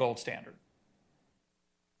and, say, a gold standard?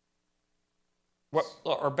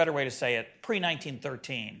 Or a better way to say it,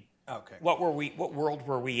 pre-1913, Okay. what world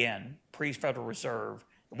were we in, pre-Federal Reserve?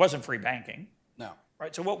 It wasn't free banking. No.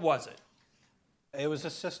 Right, so what was it? It was a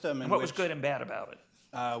system in What which was good and bad about it?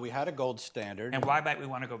 we had a gold standard. And why might we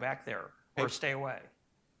want to go back there or stay away?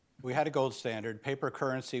 We had a gold standard. Paper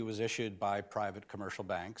currency was issued by private commercial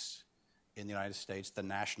banks in the United States, the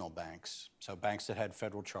national banks. So banks that had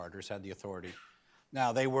federal charters had the authority.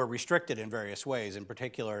 Now, they were restricted in various ways. In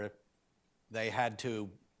particular, they had to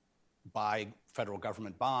buy federal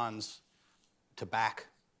government bonds to back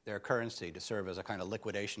their currency, to serve as a kind of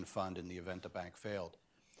liquidation fund in the event the bank failed.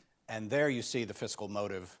 And there you see the fiscal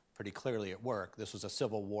motive pretty clearly at work. This was a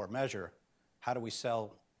Civil War measure. How do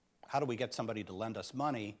we get somebody to lend us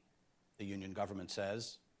money? The Union government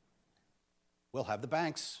says, we'll have the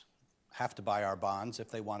banks have to buy our bonds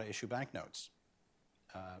if they want to issue banknotes.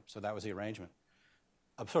 So that was the arrangement.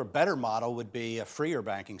 A sort of better model would be a freer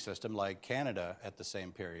banking system like Canada at the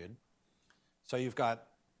same period. So you've got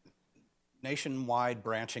nationwide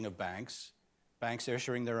branching of banks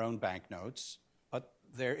issuing their own banknotes, but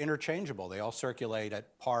they're interchangeable. They all circulate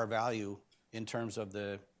at par value in terms of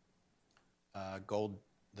the gold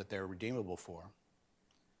that they're redeemable for.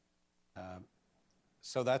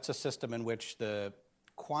 So that's a system in which the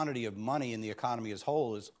quantity of money in the economy as a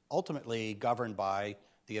whole is ultimately governed by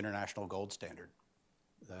the international gold standard,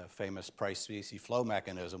 the famous price specie flow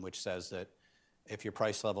mechanism, which says that if your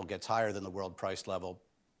price level gets higher than the world price level,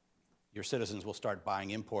 your citizens will start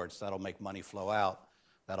buying imports. That'll make money flow out.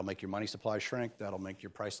 That'll make your money supply shrink. That'll make your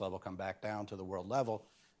price level come back down to the world level.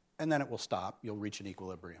 And then it will stop. You'll reach an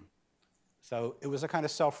equilibrium. So it was a kind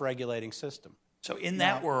of self-regulating system. So in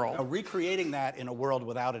that world... Now, recreating that in a world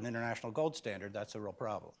without an international gold standard, that's a real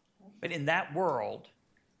problem. But in that world,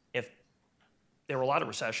 if there were a lot of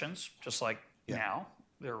recessions, just like now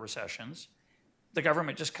there are recessions, the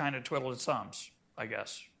government just kind of twiddled its thumbs, I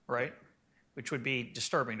guess, right? Which would be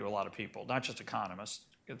disturbing to a lot of people, not just economists.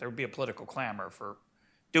 There would be a political clamor for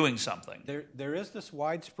doing something. There is this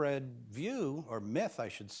widespread view, or myth, I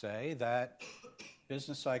should say, that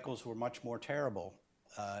business cycles were much more terrible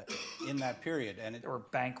in that period. And there were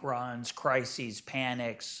bank runs, crises,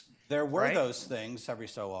 panics. There were those things every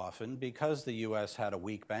so often because the U.S. had a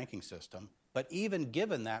weak banking system. But even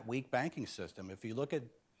given that weak banking system, if you look at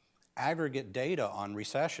aggregate data on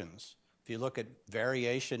recessions, if you look at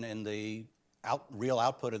variation in the real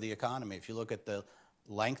output of the economy, if you look at the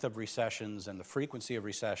length of recessions and the frequency of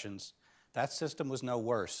recessions, that system was no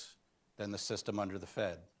worse than the system under the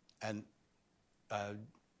Fed. And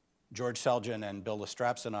George Selgin and Bill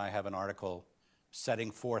Lestraps and I have an article setting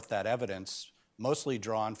forth that evidence, mostly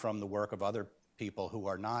drawn from the work of other people who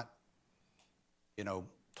are not,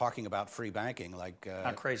 talking about free banking, like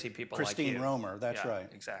not crazy people Christine like you. Romer. That's right.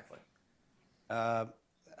 Exactly.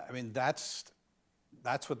 That's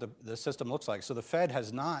what the system looks like. So the Fed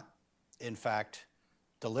has not, in fact,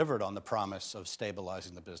 delivered on the promise of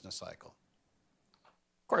stabilizing the business cycle.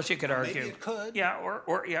 Of course, you could argue. Maybe it could. Yeah,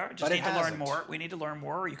 or just but need to learn more. We need to learn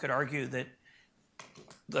more. Or you could argue that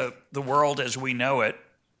the world as we know it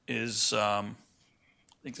is. I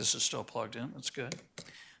think this is still plugged in. That's good.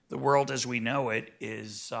 The world as we know it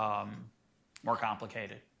is more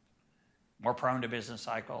complicated, more prone to business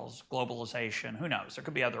cycles, globalization. Who knows? There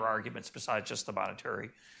could be other arguments besides just the monetary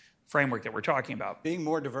framework that we're talking about. Being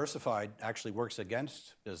more diversified actually works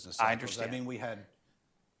against business cycles. I understand. We had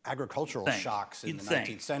agricultural shocks in the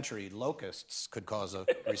 19th century. Locusts could cause a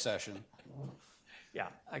recession. Yeah,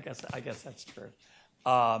 I guess that's true.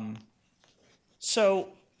 So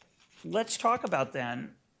let's talk about then.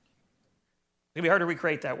 It's going to be hard to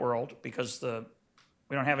recreate that world because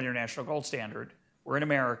we don't have an international gold standard. We're in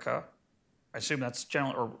America. I assume that's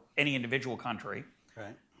general or any individual country.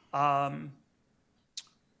 Right.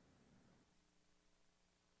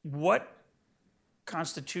 What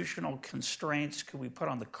constitutional constraints could we put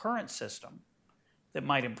on the current system that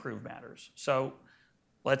might improve matters? So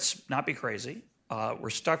let's not be crazy. We're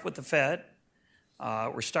stuck with the Fed.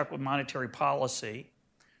 We're stuck with monetary policy.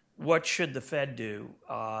 What should the Fed do?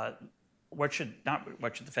 What should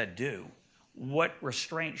the Fed do? What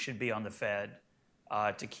restraint should be on the Fed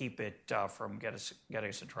to keep it from getting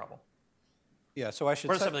us in trouble? Yeah, so I should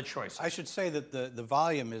What are say, some of the choices? I should say that the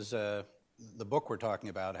volume is, the book we're talking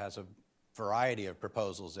about has a variety of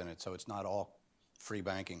proposals in it, so it's not all free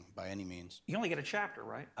banking by any means. You only get a chapter,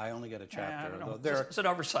 right? I only get a chapter. I don't know. Although It's an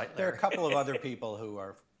oversight there are there. a couple of other people who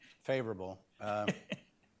are favorable.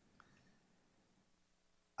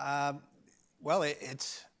 Well,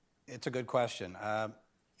 it's a good question.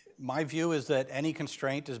 My view is that any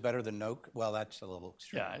constraint is better than no. Well, that's a little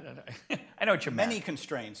extreme. Yeah, I know what you meant. Many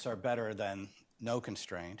constraints are better than no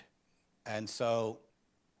constraint. And so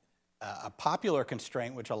a popular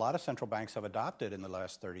constraint, which a lot of central banks have adopted in the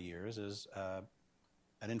last 30 years, is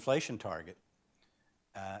an inflation target.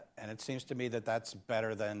 And it seems to me that that's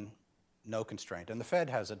better than no constraint. And the Fed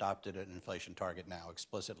has adopted an inflation target now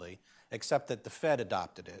explicitly, except that the Fed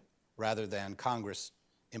adopted it rather than Congress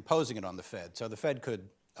imposing it on the Fed. So the Fed could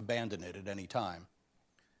abandon it at any time.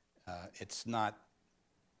 It's not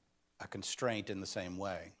a constraint in the same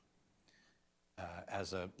way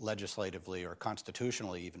as a legislatively or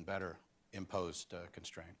constitutionally even better imposed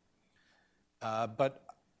constraint. But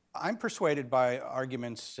I'm persuaded by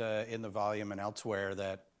arguments in the volume and elsewhere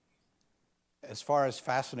that as far as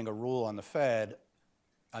fastening a rule on the Fed,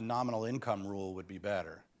 a nominal income rule would be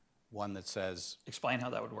better. One that says... Explain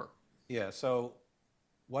how that would work. Yeah, so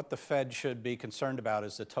what the Fed should be concerned about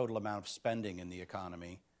is the total amount of spending in the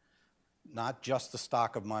economy, not just the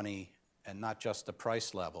stock of money and not just the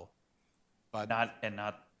price level, but not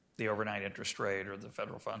the overnight interest rate or the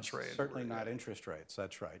federal funds rate. Certainly not interest rates,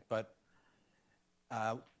 that's right. But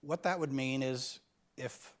what that would mean is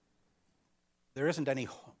if there isn't any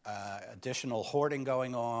additional hoarding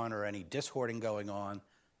going on or any dishoarding going on,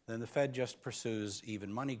 then the Fed just pursues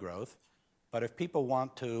even money growth. But if people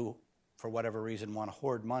want to, for whatever reason, want to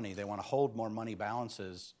hoard money, they want to hold more money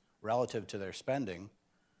balances relative to their spending,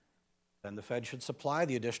 then the Fed should supply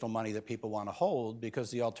the additional money that people want to hold, because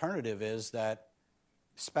the alternative is that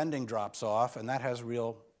spending drops off, and that has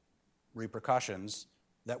real repercussions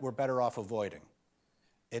that we're better off avoiding.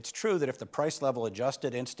 It's true that if the price level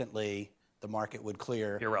adjusted instantly, the market would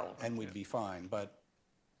clear Irrelevant, and we'd be fine. But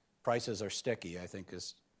prices are sticky, I think,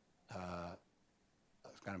 is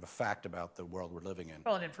kind of a fact about the world we're living in.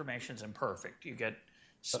 Well, and information's imperfect. You get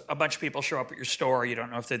a bunch of people show up at your store. You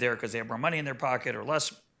don't know if they're there because they have more money in their pocket or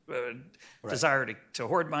less desire to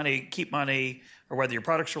hoard money, keep money, or whether your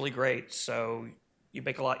product's really great. So you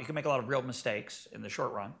can make a lot of real mistakes in the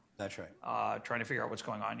short run. That's right. Trying to figure out what's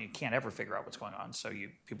going on. You can't ever figure out what's going on. So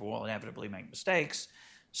people will inevitably make mistakes.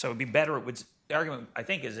 So it'd be better. The argument, I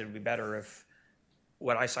think, is it would be better if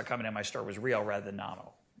what I saw coming in my store was real rather than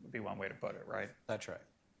nominal. Would be one way to put it, right? That's right.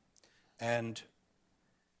 And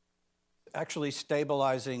actually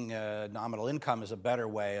stabilizing nominal income is a better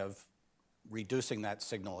way of reducing that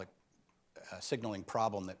signaling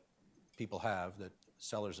problem that people have, that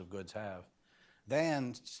sellers of goods have,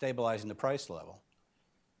 than stabilizing the price level.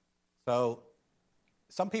 So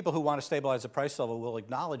some people who want to stabilize the price level will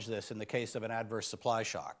acknowledge this in the case of an adverse supply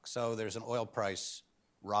shock. So there's an oil price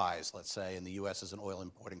rise, let's say, and the U.S. is an oil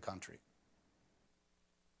importing country.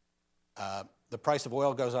 The price of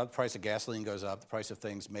oil goes up, the price of gasoline goes up, the price of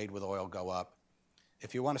things made with oil go up.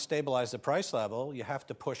 If you want to stabilize the price level, you have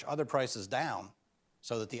to push other prices down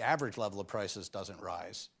so that the average level of prices doesn't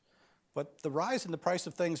rise. But the rise in the price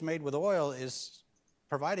of things made with oil is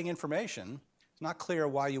providing information. It's not clear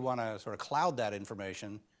why you want to sort of cloud that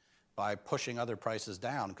information by pushing other prices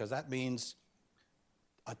down, because that means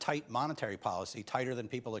a tight monetary policy, tighter than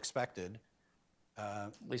people expected.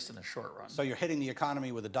 At least in the short run. So you're hitting the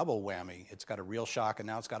economy with a double whammy. It's got a real shock, and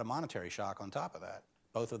now it's got a monetary shock on top of that,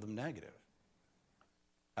 both of them negative.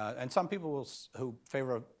 And some people who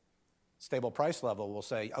favor a stable price level will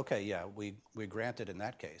say, okay, yeah, we grant it in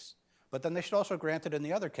that case. But then they should also grant it in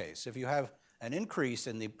the other case. If you have an increase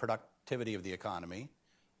in the productivity of the economy,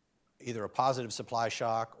 either a positive supply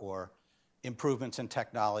shock or improvements in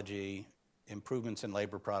technology, improvements in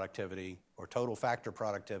labor productivity, or total factor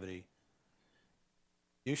productivity,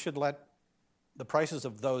 you should let the prices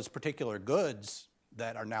of those particular goods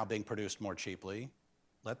that are now being produced more cheaply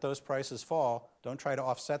Let those prices fall. Don't try to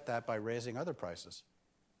offset that by raising other prices.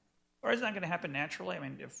 Or isn't that going to happen naturally? I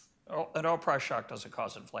mean, if an oil price shock doesn't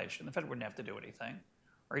cause inflation, the Fed wouldn't have to do anything.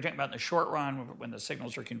 Or are you talking about in the short run when the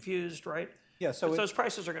signals are confused, right? Yeah, so those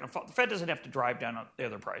prices are going to fall. The Fed doesn't have to drive down the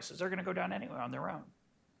other prices. They're going to go down anyway on their own,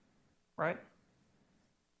 right?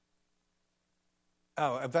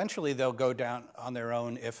 Oh, eventually they'll go down on their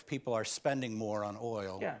own if people are spending more on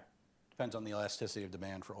oil. Yeah. Depends on the elasticity of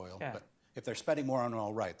demand for oil. Yeah. But if they're spending more on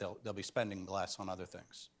oil, right, they'll be spending less on other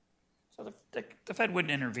things. So the Fed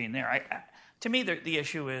wouldn't intervene there. To me, the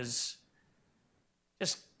issue is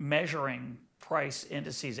just measuring price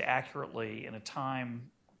indices accurately in a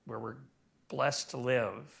time where we're blessed to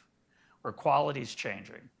live, where quality's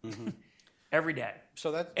changing every day.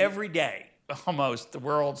 So that Every day, almost, the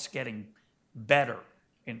world's getting better,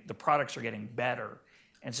 and the products are getting better.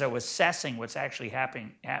 And so assessing what's actually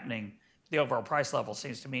happening to the overall price level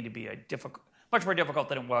seems to me to be much more difficult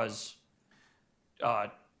than it was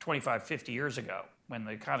 25, 50 years ago when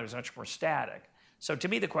the economy was much more static. So to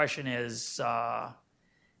me, the question is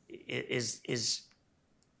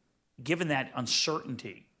given that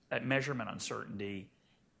uncertainty, that measurement uncertainty,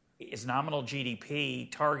 is nominal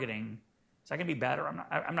GDP targeting, is that going to be better?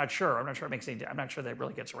 I'm not sure. I'm not sure it makes any. I'm not sure that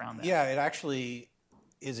really gets around that. Yeah, it actually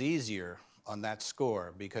is easier on that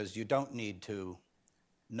score because you don't need to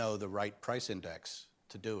know the right price index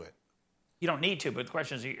to do it. You don't need to, but the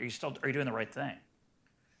question is, are you doing the right thing?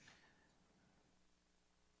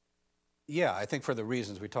 Yeah, I think for the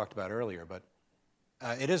reasons we talked about earlier, but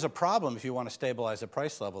it is a problem if you want to stabilize a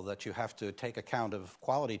price level that you have to take account of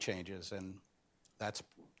quality changes, and that's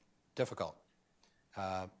difficult.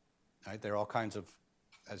 Right? There are all kinds of,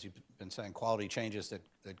 as you've been saying, quality changes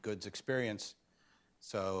that goods experience.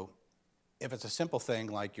 So if it's a simple thing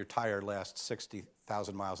like your tire lasts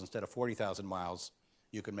 60,000 miles instead of 40,000 miles,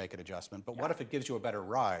 you can make an adjustment. But what if it gives you a better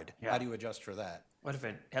ride? Yeah. How do you adjust for that? What if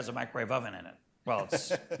it has a microwave oven in it? Well,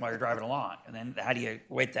 it's while you're driving along, and then how do you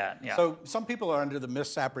weight that? Yeah. So some people are under the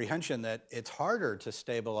misapprehension that it's harder to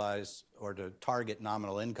stabilize or to target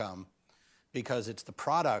nominal income because it's the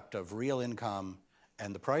product of real income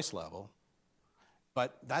and the price level.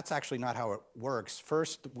 But that's actually not how it works.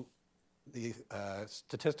 First, the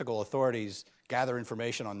statistical authorities gather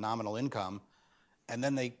information on nominal income, and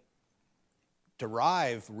then they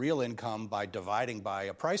derive real income by dividing by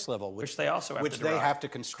a price level, which they also have which to they derive. have to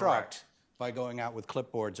construct. Correct. By going out with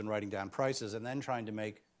clipboards and writing down prices and then trying to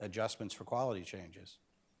make adjustments for quality changes.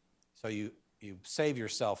 So you save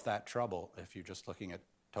yourself that trouble if you're just looking at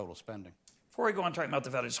total spending. Before we go on talking about the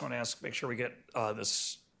Fed, I just want to make sure we get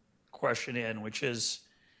this question in, which is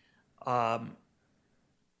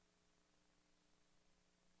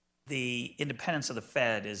the independence of the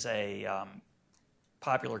Fed is a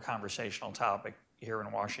popular conversational topic here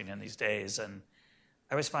in Washington these days, and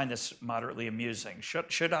I always find this moderately amusing.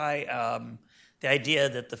 Should I, the idea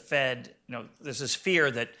that the Fed, there's this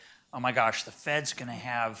fear that, oh my gosh, the Fed's going to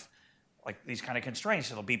have like these kind of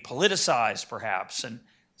constraints. It'll be politicized perhaps. And it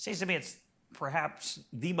seems to me it's perhaps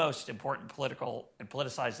the most important political and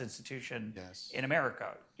politicized institution in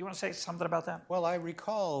America. You want to say something about that? Well, I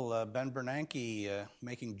recall Ben Bernanke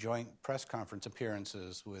making joint press conference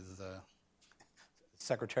appearances with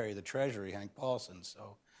Secretary of the Treasury, Hank Paulson.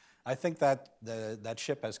 So I think that that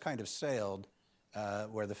ship has kind of sailed,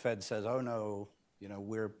 where the Fed says, "Oh no,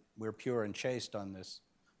 we're pure and chaste on this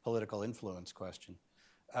political influence question."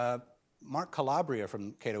 Mark Calabria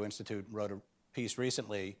from Cato Institute wrote a piece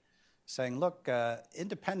recently saying, "Look,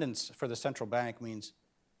 independence for the central bank means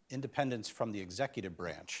independence from the executive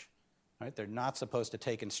branch. Right? They're not supposed to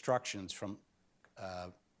take instructions from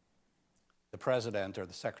the president or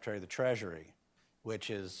the Secretary of the Treasury,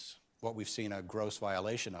 which is what we've seen a gross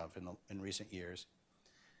violation of in recent years.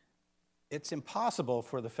 It's impossible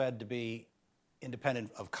for the Fed to be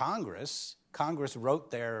independent of Congress. Congress wrote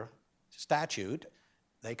their statute.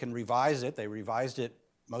 They can revise it. They revised it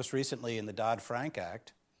most recently in the Dodd-Frank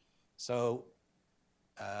Act. So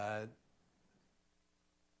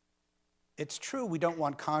it's true we don't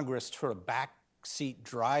want Congress sort of backseat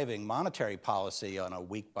driving monetary policy on a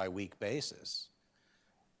week-by-week basis.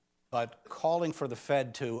 But calling for the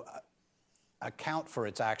Fed to account for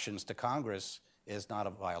its actions to Congress is not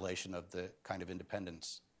a violation of the kind of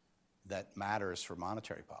independence that matters for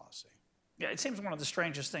monetary policy." Yeah, it seems one of the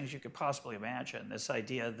strangest things you could possibly imagine, this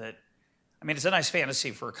idea that, it's a nice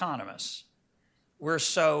fantasy for economists. We're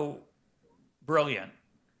so brilliant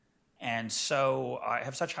and so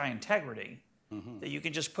have such high integrity that you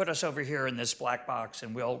can just put us over here in this black box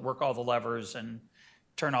and we'll work all the levers and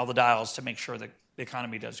turn all the dials to make sure that the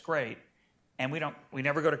economy does great. and we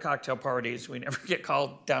never go to cocktail parties, we never get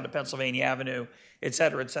called down to Pennsylvania Avenue, et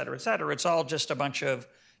cetera, et cetera, et cetera. It's all just a bunch of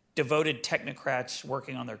devoted technocrats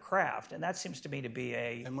working on their craft, and that seems to me to be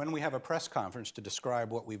And when we have a press conference to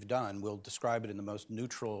describe what we've done, we'll describe it in the most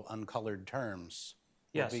neutral, uncolored terms.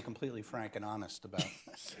 We'll Yes. be completely frank and honest about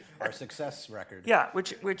our success record. Yeah,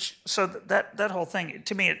 so that whole thing,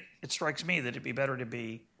 to me, it strikes me that it'd be better to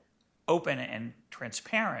be open and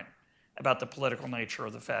transparent about the political nature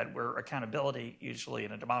of the Fed, where accountability, usually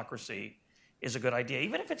in a democracy, is a good idea,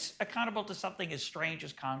 even if it's accountable to something as strange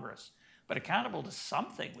as Congress. But accountable to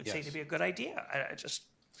something would seem to be a good idea.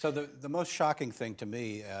 So the most shocking thing to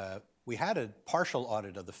me, we had a partial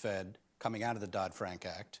audit of the Fed coming out of the Dodd-Frank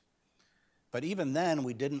Act, but even then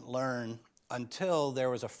we didn't learn until there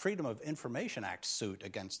was a Freedom of Information Act suit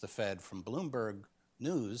against the Fed from Bloomberg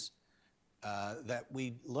News that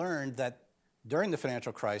we learned that during the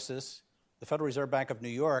financial crisis, the Federal Reserve Bank of New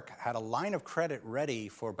York had a line of credit ready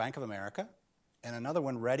for Bank of America and another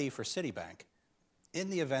one ready for Citibank in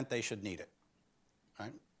the event they should need it,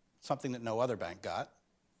 right? Something that no other bank got.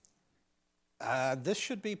 This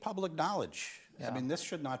should be public knowledge. Yeah. I mean, this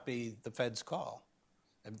should not be the Fed's call.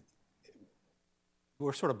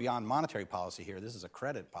 We're sort of beyond monetary policy here. This is a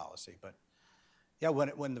credit policy. But yeah,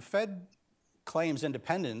 when the Fed claims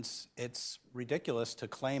independence, it's ridiculous to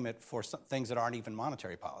claim it for some things that aren't even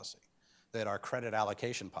monetary policy, that are credit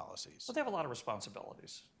allocation policies. Well, they have a lot of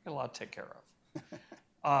responsibilities. They have a lot to take care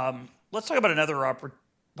of. Let's talk about another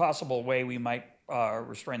possible way we might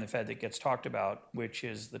restrain the Fed that gets talked about, which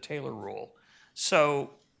is the Taylor Rule. So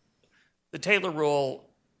the Taylor Rule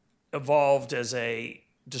evolved as a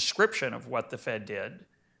description of what the Fed did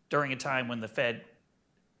during a time when when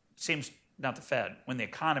the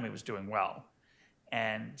economy was doing well.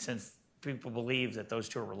 And since people believe that those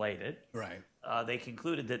two are related, Right. They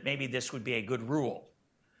concluded that maybe this would be a good rule.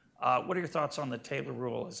 What are your thoughts on the Taylor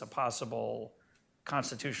Rule as a possible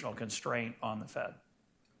constitutional constraint on the Fed?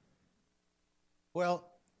 Well,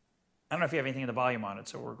 I don't know if you have anything in the volume on it,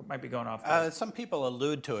 so we might be going off that. some people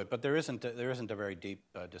allude to it, but there isn't a very deep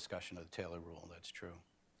discussion of the Taylor Rule. That's true,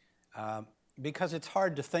 because it's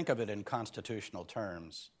hard to think of it in constitutional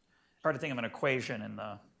terms. Hard to think of an equation in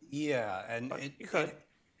the... Yeah, and you could.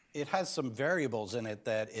 It has some variables in it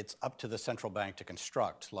that it's up to the central bank to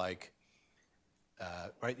construct. Like,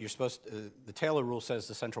 right, the Taylor Rule says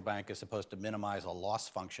the central bank is supposed to minimize a loss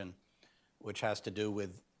function, which has to do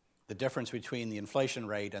with the difference between the inflation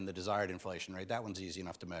rate and the desired inflation rate. That one's easy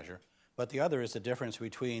enough to measure. But the other is the difference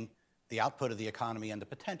between the output of the economy and the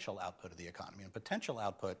potential output of the economy. And potential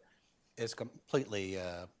output is completely...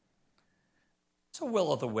 It's a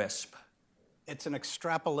will-o'-the-wisp. It's an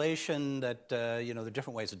extrapolation that, there are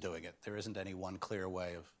different ways of doing it. There isn't any one clear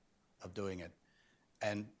way of doing it.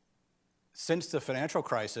 And since the financial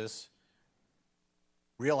crisis,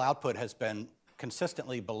 real output has been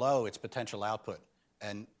consistently below its potential output.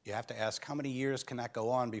 And you have to ask, how many years can that go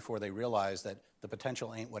on before they realize that the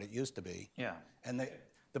potential ain't what it used to be? Yeah. And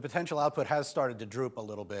the potential output has started to droop a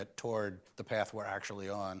little bit toward the path we're actually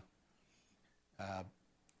on.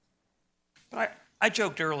 But I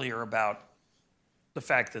joked earlier about the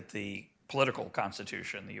fact that the political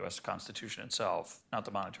constitution, the U.S. Constitution itself, not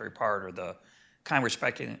the monetary part or the kind we're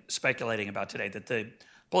speculating about today, that the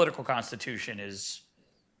political constitution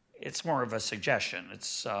it's more of a suggestion.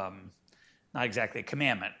 It's not exactly a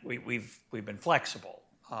commandment. We've been flexible.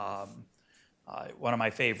 One of my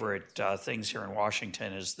favorite things here in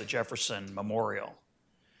Washington is the Jefferson Memorial.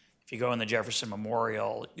 If you go in the Jefferson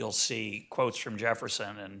Memorial, you'll see quotes from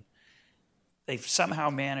Jefferson, and they've somehow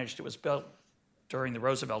managed, it was built during the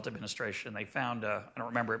Roosevelt administration. They found, I don't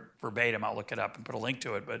remember it verbatim, I'll look it up and put a link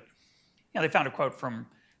to it, but they found a quote from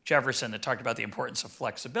Jefferson that talked about the importance of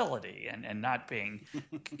flexibility and not being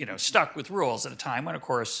stuck with rules at a time when, of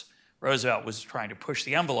course, Roosevelt was trying to push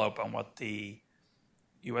the envelope on what the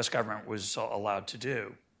U.S. government was allowed to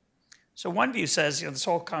do. So one view says, this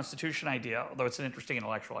whole Constitution idea, although it's an interesting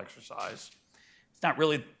intellectual exercise, it's not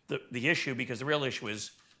really the issue, because the real issue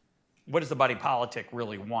is, what does the body politic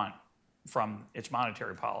really want from its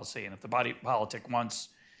monetary policy? And if the body politic wants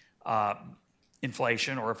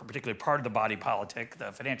inflation, or if a particular part of the body politic,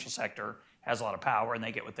 the financial sector, has a lot of power and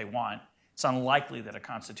they get what they want, it's unlikely that a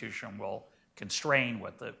constitution will constrain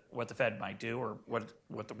what the Fed might do or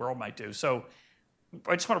what the world might do. So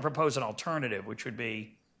I just want to propose an alternative, which would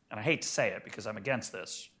be, and I hate to say it because I'm against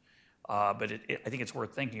this, but I think it's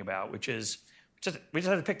worth thinking about, which is we just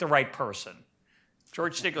have to pick the right person.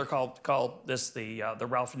 George Stigler called this the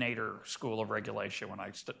Ralph Nader School of Regulation when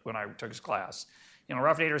I took his class.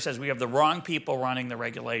 Ralph Nader says we have the wrong people running the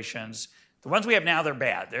regulations. The ones we have now, they're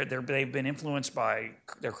bad. They've been influenced by,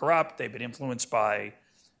 they're corrupt, they've been influenced by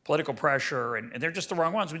political pressure, and they're just the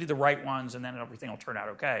wrong ones. We do the right ones, and then everything will turn out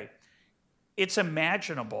okay. It's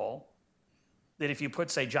imaginable that if you put,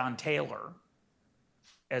 say, John Taylor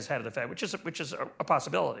as head of the Fed, which is a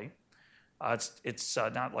possibility, it's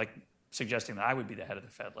not like suggesting that I would be the head of the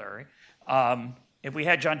Fed, Larry. If we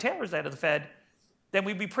had John Taylor as the head of the Fed, then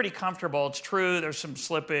we'd be pretty comfortable. It's true, there's some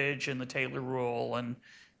slippage in the Taylor rule and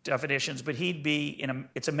definitions, but he'd be,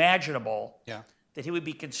 it's imaginable that he would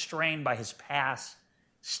be constrained by his past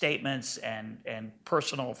statements and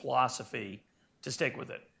personal philosophy to stick with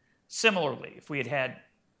it. Similarly, if we had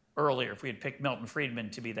picked Milton Friedman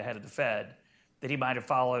to be the head of the Fed, that he might have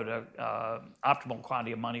followed a optimal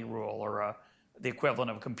quantity of money rule or the equivalent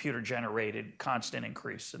of a computer-generated constant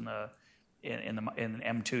increase in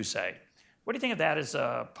M2, say. What do you think of that as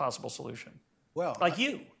a possible solution? Well, like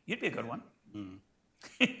you'd be a good one.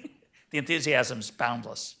 The enthusiasm's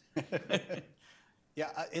boundless. Yeah,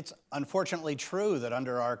 it's unfortunately true that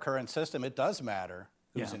under our current system, it does matter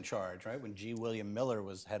who's in charge, right? When G. William Miller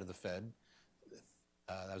was head of the Fed,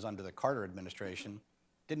 that was under the Carter administration,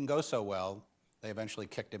 didn't go so well. They eventually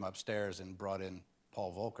kicked him upstairs and brought in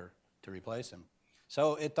Paul Volcker to replace him.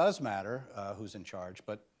 So it does matter who's in charge,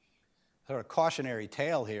 but sort of cautionary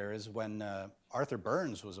tale here is when Arthur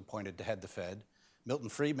Burns was appointed to head the Fed, Milton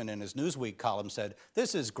Friedman in his Newsweek column said,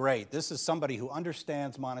 "This is great. This is somebody who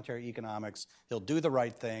understands monetary economics. He'll do the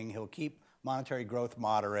right thing. He'll keep monetary growth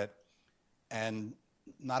moderate." And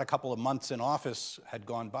not a couple of months in office had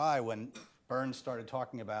gone by when Burns started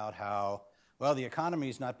talking about how, well, the economy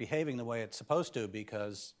is not behaving the way it's supposed to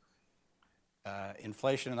because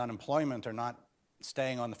inflation and unemployment are not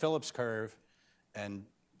staying on the Phillips curve. And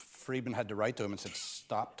Friedman had to write to him and said,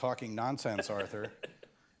 "Stop talking nonsense, Arthur."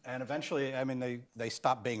 And eventually, I mean, they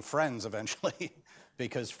stopped being friends eventually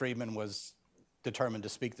because Friedman was determined to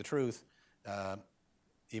speak the truth,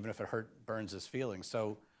 even if it hurt Burns' feelings.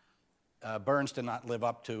 So Burns did not live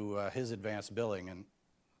up to his advanced billing. And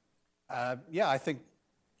I think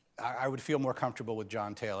I would feel more comfortable with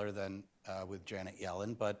John Taylor than with Janet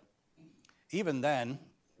Yellen. But even then,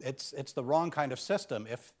 it's the wrong kind of system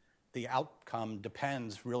if the outcome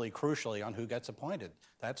depends really crucially on who gets appointed.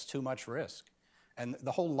 That's too much risk. And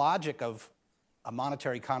the whole logic of a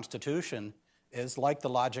monetary constitution is like the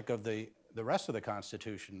logic of the rest of the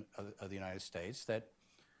Constitution of the United States, that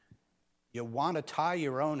you want to tie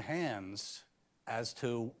your own hands as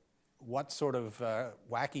to what sort of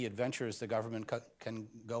wacky adventures the government can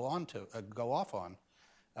go off on.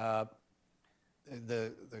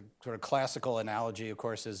 The sort of classical analogy, of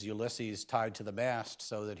course, is Ulysses tied to the mast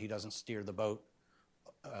so that he doesn't steer the boat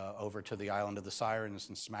over to the island of the Sirens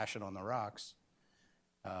and smash it on the rocks.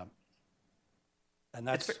 And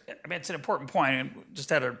that's. It's an important point. And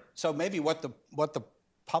just had a. So maybe what the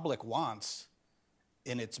public wants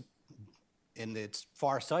in its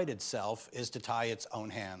far-sighted self is to tie its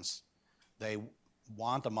own hands. They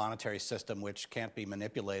want a monetary system which can't be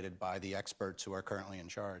manipulated by the experts who are currently in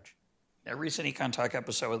charge. A recent Econ Talk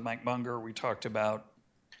episode with Mike Munger, we talked about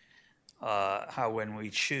how when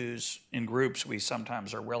we choose in groups, we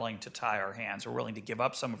sometimes are willing to tie our hands. We're willing to give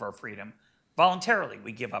up some of our freedom. Voluntarily,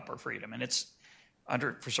 we give up our freedom. And it's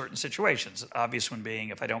for certain situations. Obvious one being,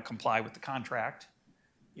 if I don't comply with the contract,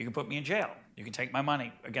 you can put me in jail. You can take my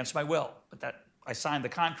money against my will. But that I signed the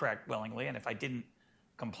contract willingly, and if I didn't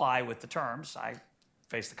comply with the terms, I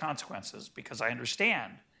face the consequences because I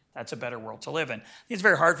understand that's a better world to live in. I think it's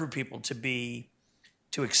very hard for people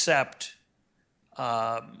to accept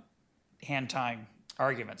hand-tying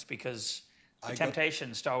arguments because the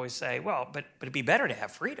temptation is to always say, well, but it'd be better to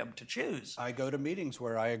have freedom to choose. I go to meetings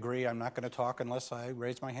where I agree I'm not going to talk unless I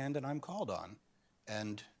raise my hand and I'm called on.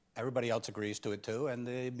 And everybody else agrees to it too, and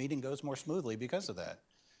the meeting goes more smoothly because of that.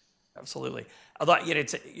 Absolutely. Although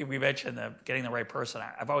we mentioned getting the right person.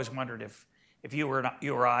 I've always wondered if you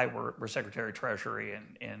or I were Secretary of Treasury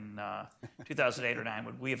in 2008 or 2009,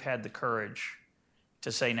 would we have had the courage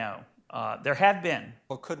to say no? There have been.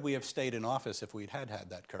 Well, could we have stayed in office if we'd had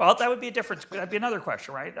that courage? Well, that'd be another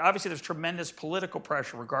question, right? Obviously, there's tremendous political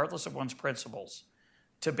pressure, regardless of one's principles,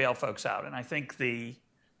 to bail folks out. And I think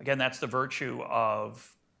that's the virtue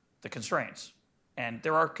of the constraints. And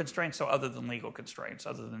there are constraints, so other than legal constraints,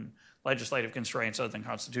 other than legislative constraints, other than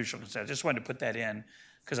constitutional constraints. I just wanted to put that in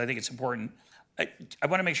because I think it's important. I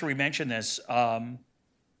want to make sure we mention this.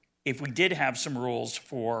 If we did have some rules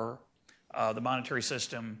for the monetary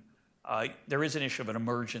system, there is an issue of an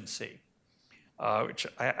emergency, which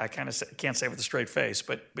I kind of can't say with a straight face,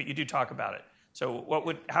 but you do talk about it.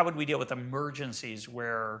 So how would we deal with emergencies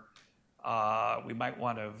where we might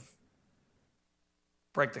want to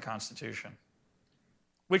break the Constitution,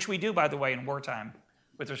 which we do, by the way, in wartime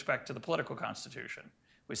with respect to the political Constitution.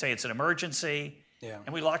 We say it's an emergency,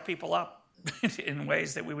 and we lock people up in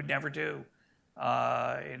ways that we would never do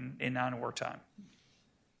in non-war time.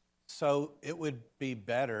 So it would be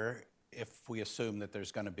better if we assume that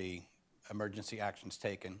there's going to be emergency actions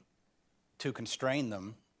taken to constrain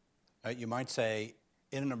them. You might say,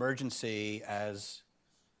 in an emergency as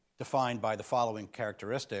defined by the following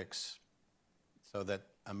characteristics, so that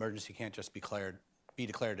emergency can't just be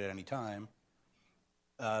declared at any time,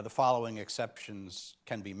 the following exceptions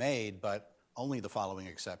can be made, but only the following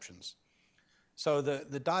exceptions. So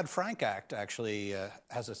the Dodd-Frank Act actually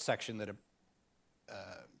has a section that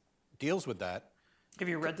deals with that. Have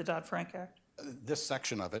you read the Dodd-Frank Act? This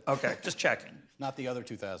section of it. Okay, just checking. Not the other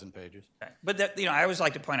 2,000 pages. Okay. But I always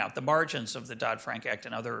like to point out the margins of the Dodd-Frank Act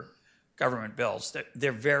and other government bills,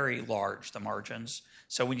 they're very large, the margins.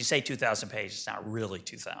 So when you say 2,000 pages, it's not really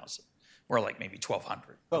 2,000. We're like maybe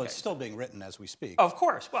 1,200. Well, it's still being written as we speak. Of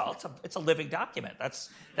course. Well, it's a living document. That's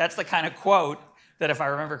the kind of quote that, if I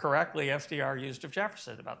remember correctly, FDR used of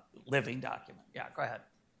Jefferson about living document. Yeah, go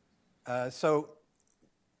ahead. So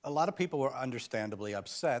a lot of people were understandably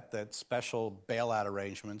upset that special bailout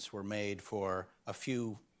arrangements were made for a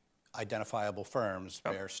few identifiable firms,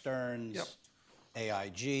 Bear Stearns,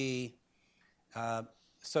 AIG.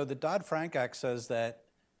 So the Dodd-Frank Act says that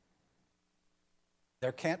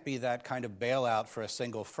there can't be that kind of bailout for a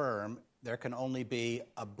single firm. There can only be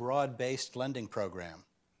a broad-based lending program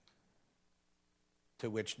to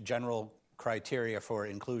which general criteria for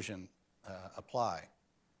inclusion apply.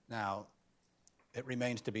 Now, it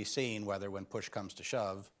remains to be seen whether, when push comes to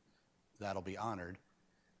shove, that'll be honored.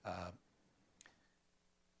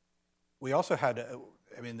 We also had,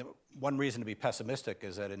 one reason to be pessimistic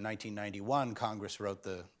is that in 1991, Congress wrote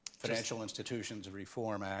the Financial Institutions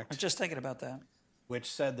Reform Act. I was just thinking about that. Which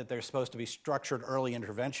said that there's supposed to be structured early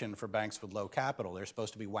intervention for banks with low capital. They're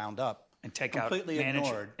supposed to be wound up. And take completely out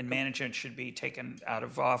ignored. And management should be taken out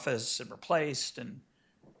of office and replaced. And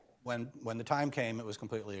when the time came, it was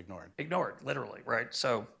completely ignored. Ignored, literally, right?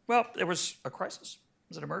 So, well, there was a crisis.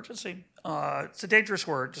 It was an emergency. It's a dangerous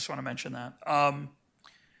word. Just want to mention that.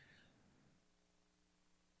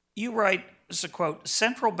 You write, this is a quote,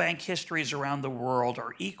 "Central bank histories around the world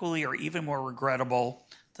are equally or even more regrettable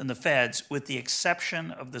than the Fed's, with the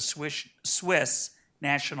exception of the Swiss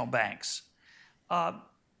national banks."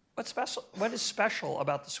 What is special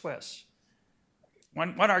about the Swiss?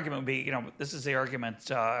 One argument would be, this is the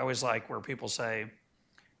argument I always like, where people say,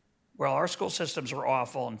 well, our school systems are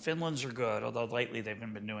awful and Finland's are good, although lately they've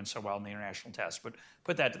been doing so well in the international test. But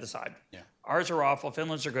put that to the side. Yeah. Ours are awful,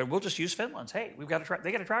 Finland's are good. We'll just use Finland's. Hey, they got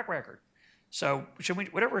a track record. So should we,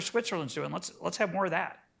 whatever Switzerland's doing, let's have more of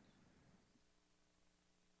that.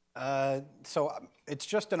 So it's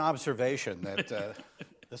just an observation that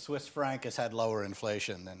the Swiss franc has had lower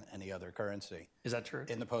inflation than any other currency. Is that true?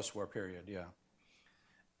 In the post-war period, yeah.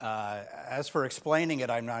 As for explaining it,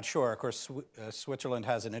 I'm not sure. Of course, Switzerland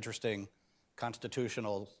has an interesting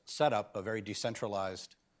constitutional setup, a very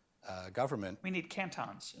decentralized government. We need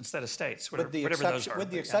cantons instead of states, whatever those are. With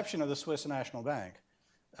the exception of the Swiss National Bank,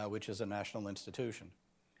 which is a national institution.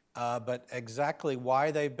 But exactly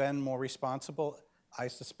why they've been more responsible, I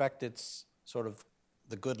suspect it's sort of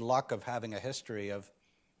the good luck of having a history of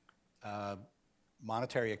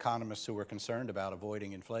monetary economists who were concerned about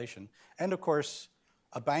avoiding inflation. And, of course,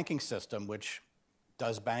 a banking system which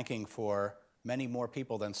does banking for many more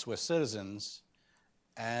people than Swiss citizens.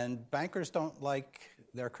 And bankers don't like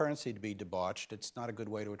their currency to be debauched. It's not a good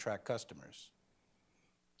way to attract customers.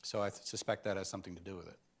 So I suspect that has something to do with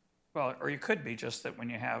it. Well, or you could be just that when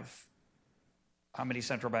you have, how many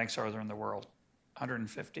central banks are there in the world?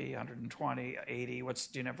 150, 120, 80, do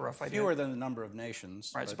you have a rough idea? Fewer than the number of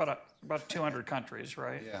nations. Right, it's about 200 countries,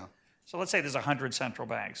 right? Yeah. So let's say there's 100 central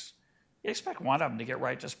banks. You expect one of them to get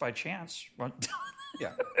right just by chance.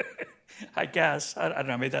 Yeah. I guess. I don't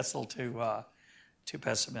know, maybe that's a little too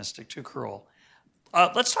pessimistic, too cruel.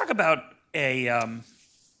 Let's talk about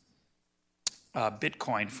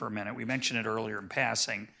Bitcoin for a minute. We mentioned it earlier in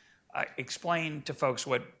passing. Explain to folks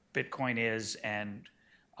what Bitcoin is and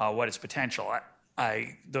what its potential.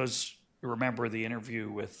 Those who remember the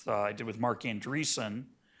interview I did with Mark Andreessen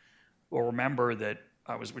will remember that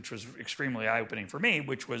which was extremely eye-opening for me,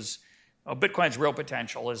 which was Bitcoin's real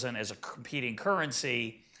potential isn't as a competing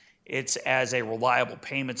currency; it's as a reliable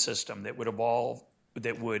payment system that would evolve,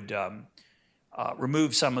 that would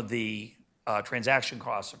remove some of the transaction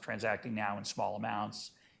costs of transacting now in small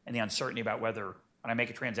amounts and the uncertainty about whether, when I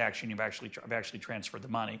make a transaction, I've actually transferred the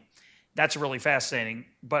money. That's really fascinating.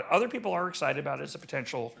 But other people are excited about it as a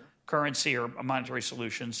potential currency or a monetary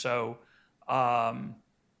solution. So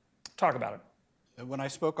talk about it. When I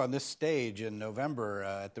spoke on this stage in November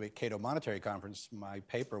at the Cato Monetary Conference, my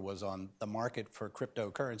paper was on the market for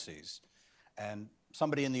cryptocurrencies. And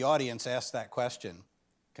somebody in the audience asked that question,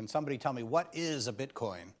 can somebody tell me what is a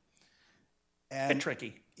Bitcoin? And Bit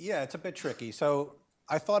tricky. Yeah, it's a bit tricky. So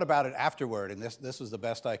I thought about it afterward, and this was the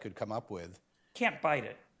best I could come up with. Can't bite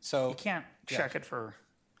it. So you can't check it for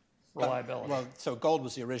reliability. Well, so gold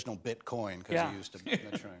was the original Bitcoin because Yeah. it used to.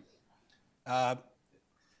 That's right.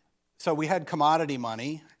 So we had commodity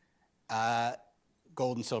money,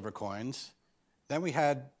 gold and silver coins. Then we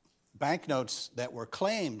had banknotes that were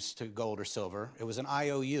claims to gold or silver. It was an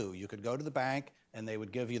IOU. You could go to the bank and they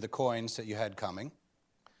would give you the coins that you had coming.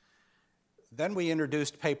 Then we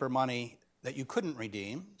introduced paper money that you couldn't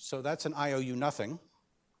redeem. So that's an IOU nothing.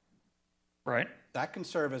 Right. That can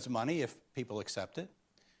serve as money if people accept it.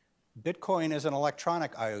 Bitcoin is an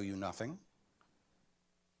electronic IOU nothing,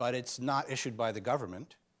 but it's not issued by the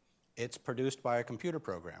government. It's produced by a computer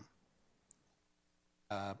program.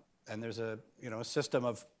 And there's a system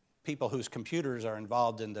of people whose computers are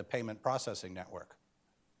involved in the payment processing network.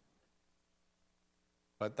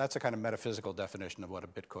 But that's a kind of metaphysical definition of what a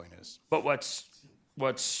Bitcoin is. But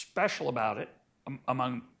what's special about it,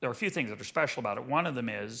 there are a few things that are special about it. One of them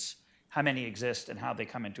is how many exist and how they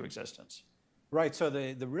come into existence. Right, so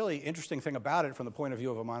the really interesting thing about it from the point of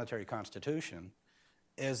view of a monetary constitution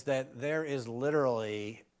is that there is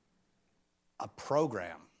literally a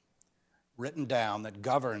program written down that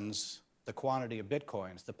governs the quantity of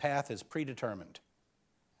Bitcoins. The path is predetermined,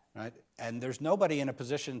 right? And there's nobody in a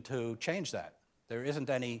position to change that. There isn't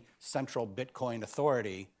any central Bitcoin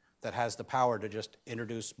authority that has the power to just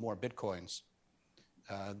introduce more Bitcoins.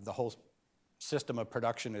 The whole system of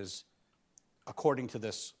production is according to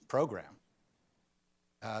this program.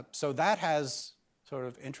 So that has sort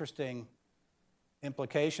of interesting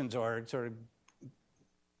implications, or sort of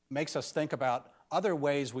makes us think about other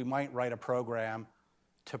ways we might write a program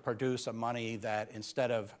to produce a money that,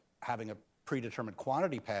 instead of having a predetermined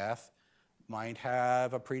quantity path, might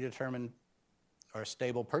have a predetermined or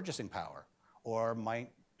stable purchasing power, or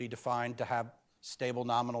might be defined to have stable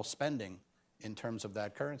nominal spending in terms of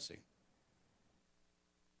that currency.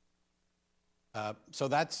 So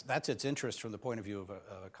that's its interest from the point of view of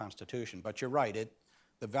a constitution. But you're right,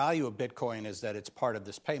 the value of Bitcoin is that it's part of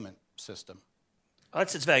this payment system. Well,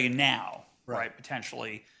 that's its value now, Right. right,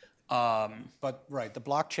 potentially. But right, the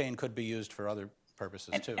blockchain could be used for other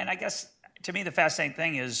purposes too. And I guess, to me, the fascinating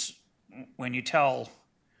thing is when you tell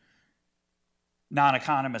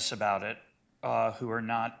non-economists about it, who are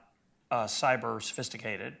not cyber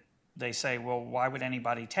sophisticated, they say, well, why would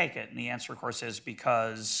anybody take it? And the answer, of course, is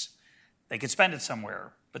because they could spend it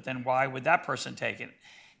somewhere. But then why would that person take it?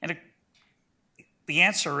 And the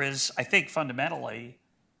answer is, I think, fundamentally,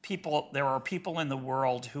 there are people in the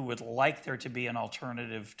world who would like there to be an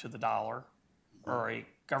alternative to the dollar or a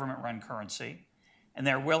government-run currency, and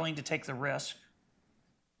they're willing to take the risk.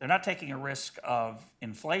 They're not taking a risk of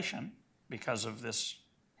inflation because of this.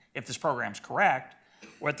 If this program's correct,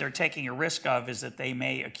 what they're taking a risk of is that they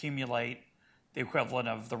may accumulate the equivalent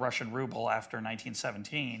of the Russian ruble after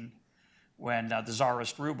 1917, when the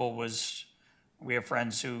Tsarist ruble was. We have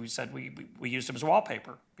friends who said we used them as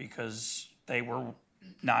wallpaper because they were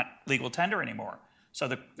not legal tender anymore.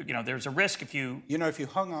 So there's a risk if you. If you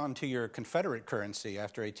hung on to your Confederate currency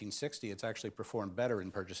after 1860, it's actually performed better in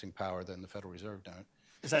purchasing power than the Federal Reserve note.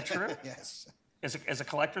 Is that true? Yes. As a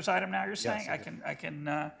collector's item now, you're saying? Yes, I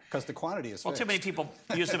can. Because the quantity is Well, fixed. too many people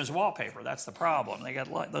used them as wallpaper. That's the problem. They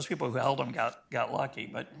got those people who held them got lucky.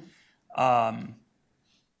 But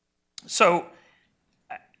so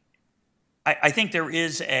I think there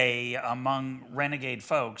is among renegade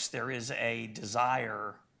folks, there is a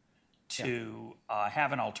desire to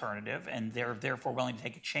have an alternative, and they're therefore willing to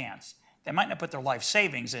take a chance. They might not put their life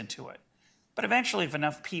savings into it, but eventually, if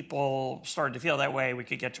enough people started to feel that way, we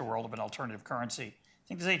could get to a world of an alternative currency.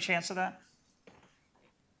 Think there's any chance of that?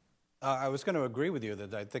 I was going to agree with you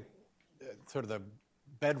that I think sort of the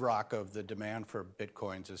bedrock of the demand for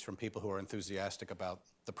Bitcoins is from people who are enthusiastic about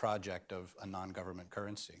the project of a non-government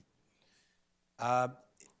currency.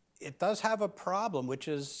 It does have a problem, which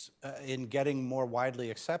is in getting more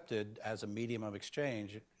widely accepted as a medium of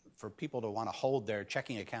exchange for people to want to hold their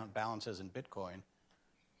checking account balances in Bitcoin,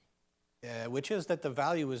 which is that the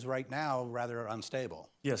value is right now rather unstable.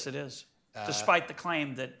 Yes, it is. Despite the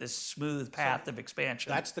claim that this smooth path of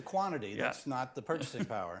expansion. That's the quantity. Yeah. That's not the purchasing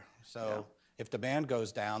power. So if demand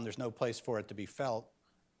goes down, there's no place for it to be felt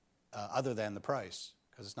other than the price,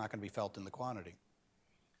 because it's not going to be felt in the quantity.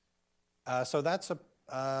 So that's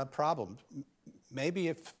a problem. Maybe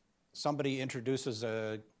if somebody introduces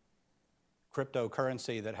a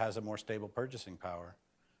cryptocurrency that has a more stable purchasing power,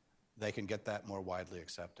 they can get that more widely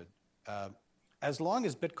accepted. As long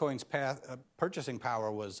as Bitcoin's purchasing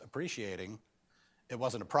power was appreciating, it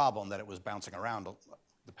wasn't a problem that it was bouncing around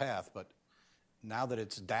the path. But now that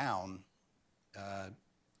it's down,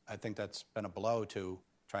 I think that's been a blow to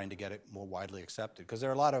trying to get it more widely accepted. Because there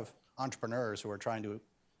are a lot of entrepreneurs who are trying to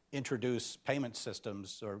introduce payment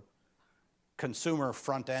systems or consumer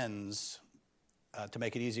front ends to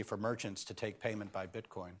make it easy for merchants to take payment by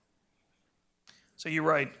Bitcoin. So you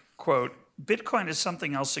write, quote, Bitcoin is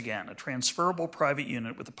something else again, a transferable private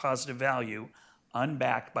unit with a positive value,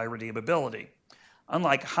 unbacked by redeemability.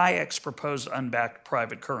 Unlike Hayek's proposed unbacked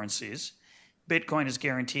private currencies, Bitcoin is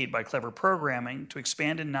guaranteed by clever programming to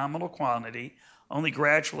expand in nominal quantity only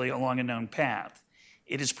gradually along a known path.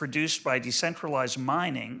 It is produced by decentralized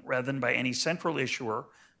mining rather than by any central issuer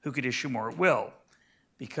who could issue more at will.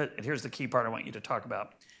 Because, and here's the key part I want you to talk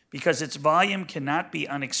about. Because its volume cannot be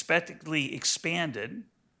unexpectedly expanded.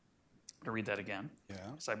 I'm going to read that again. Yeah.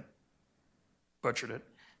 Because I butchered it.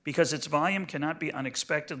 Because its volume cannot be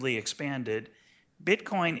unexpectedly expanded,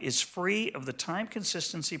 Bitcoin is free of the time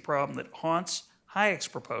consistency problem that haunts Hayek's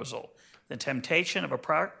proposal, the temptation of a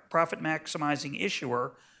profit-maximizing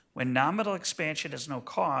issuer when nominal expansion has no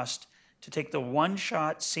cost to take the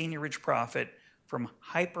one-shot seigniorage profit from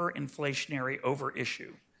hyperinflationary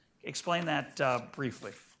overissue. Explain that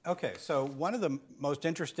briefly. Okay, so one of the most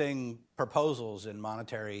interesting proposals in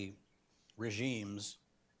monetary regimes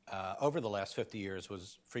over the last 50 years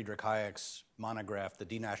was Friedrich Hayek's monograph, The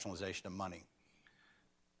Denationalization of Money,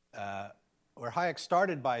 where Hayek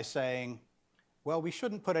started by saying, well, we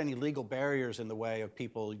shouldn't put any legal barriers in the way of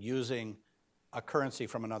people using a currency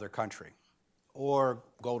from another country, or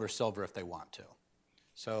gold or silver if they want to.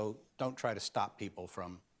 So don't try to stop people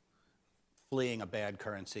from fleeing a bad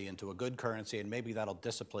currency into a good currency, and maybe that'll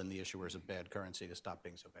discipline the issuers of bad currency to stop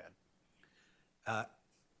being so bad.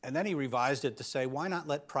 And then he revised it to say, why not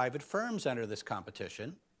let private firms enter this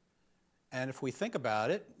competition? And if we think about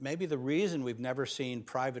it, maybe the reason we've never seen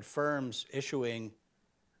private firms issuing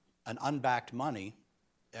an unbacked money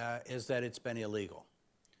is that it's been illegal.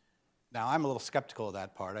 Now, I'm a little skeptical of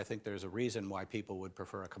that part. I think there's a reason why people would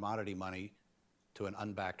prefer a commodity money to an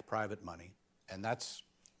unbacked private money. And that's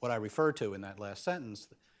what I refer to in that last sentence,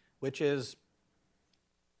 which is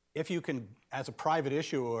if you can, as a private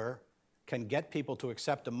issuer, can get people to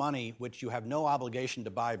accept a money which you have no obligation to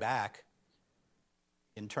buy back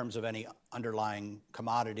in terms of any underlying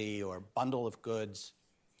commodity or bundle of goods,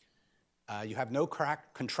 you have no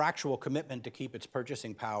contractual commitment to keep its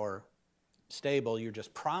purchasing power stable. You're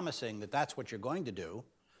just promising that that's what you're going to do.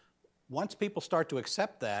 Once people start to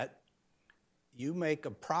accept that, you make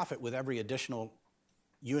a profit with every additional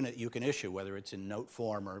unit you can issue, whether it's in note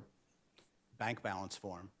form or bank balance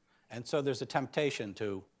form. And so there's a temptation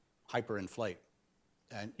to hyperinflate.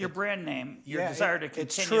 And your brand name, your desire to continue.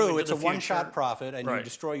 It's true. Into it's the a future. one-shot profit, and Right. you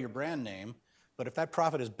destroy your brand name. But if that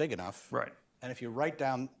profit is big enough, Right. and if you write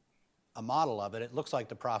down a model of it, it looks like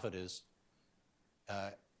the profit is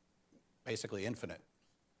basically infinite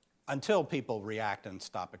until people react and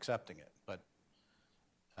stop accepting it. But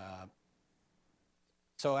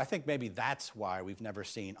so I think maybe that's why we've never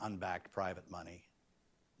seen unbacked private money,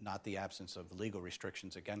 not the absence of legal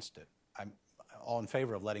restrictions against it. I'm all in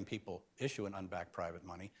favor of letting people issue an unbacked private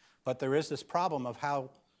money, but there is this problem of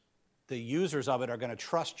how the users of it are going to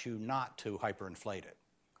trust you not to hyperinflate it.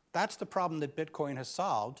 That's the problem that Bitcoin has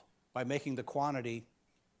solved by making the quantity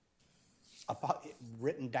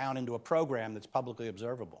written down into a program that's publicly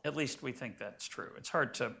observable. At least we think that's true. It's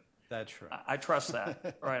hard to. That's true. I trust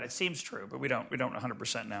that. Right. It seems true, but we don't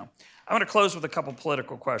 100% know. I want to close with a couple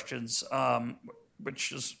political questions,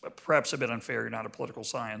 which is perhaps a bit unfair. You're not a political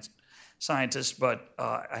scientist, but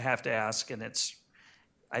I have to ask, and it's,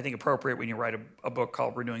 I think, appropriate when you write a book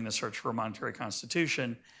called Renewing the Search for a Monetary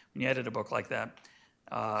Constitution, when you edit a book like that.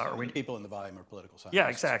 Or when people in the volume are political scientists. Yeah,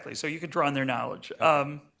 exactly. So you could draw on their knowledge.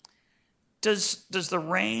 Okay. Does the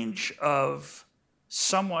range of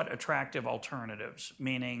somewhat attractive alternatives,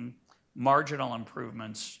 meaning marginal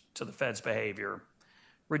improvements to the Fed's behavior,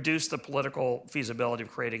 reduce the political feasibility of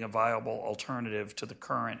creating a viable alternative to the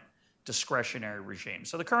current discretionary regime?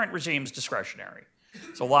 So the current regime is discretionary.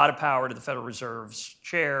 It's a lot of power to the Federal Reserve's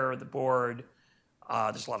chair, the board.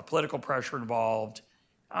 There's a lot of political pressure involved.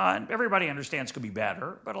 And everybody understands it could be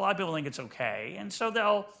better, but a lot of people think it's okay. And so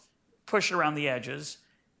they'll push it around the edges.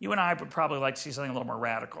 You and I would probably like to see something a little more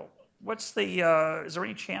radical. Is there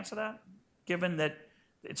any chance of that? Given that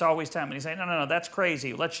it's always time when you say, no, that's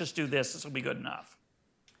crazy. Let's just do this. This will be good enough.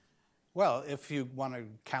 Well, if you want to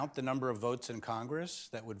count the number of votes in Congress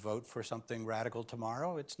that would vote for something radical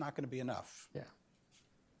tomorrow, it's not going to be enough. Yeah.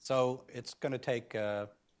 So it's going to take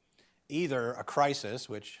either a crisis,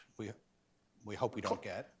 which we hope we don't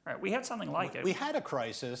get. Right, we had something like it. We had a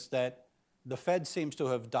crisis that the Fed seems to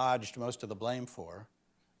have dodged most of the blame for,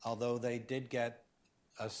 although they did get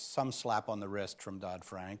some slap on the wrist from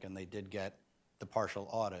Dodd-Frank, and they did get the partial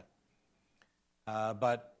audit.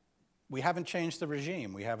 But we haven't changed the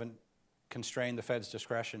regime. We haven't constrained the Fed's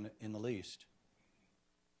discretion in the least.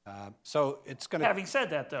 So it's going to... Having said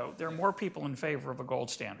that, though, there are more people in favor of a gold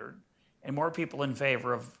standard and more people in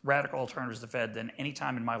favor of radical alternatives to the Fed than any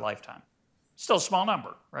time in my lifetime. Still a small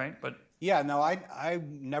number, right? But yeah, no, I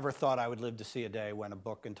never thought I would live to see a day when a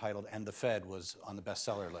book entitled "End the Fed" was on the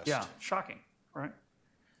bestseller list. yeah, shocking, right?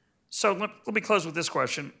 So let me close with this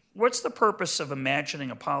question. What's the purpose of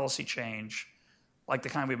imagining a policy change like the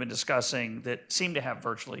kind we've been discussing that seemed to have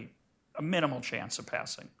virtually a minimal chance of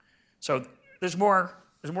passing? So there's more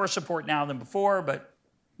support now than before, but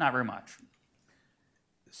not very much.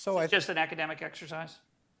 So It's just an academic exercise?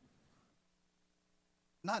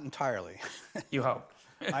 not entirely. You hope.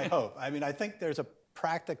 I hope. I mean, I think there's a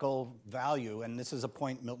practical value, and this is a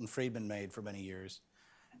point Milton Friedman made for many years,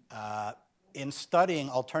 in studying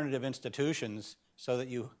alternative institutions so that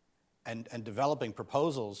you, and developing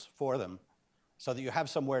proposals for them so that you have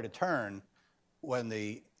somewhere to turn when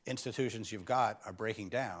the institutions you've got are breaking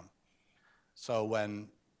down. So when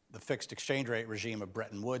the fixed exchange rate regime of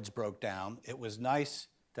Bretton Woods broke down, it was nice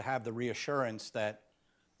to have the reassurance that,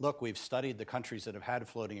 look, we've studied the countries that have had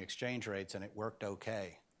floating exchange rates and it worked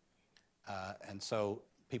okay. And so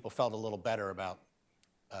people felt a little better about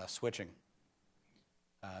switching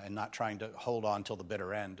and not trying to hold on till the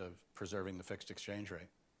bitter end of preserving the fixed exchange rate.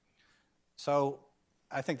 So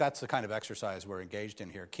I think that's the kind of exercise we're engaged in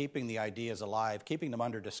here, keeping the ideas alive, keeping them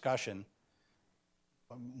under discussion.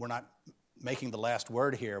 We're not making the last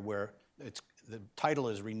word here, where the title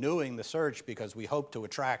is Renewing the Search, because we hope to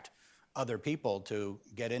attract other people to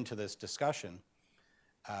get into this discussion.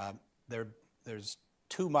 There's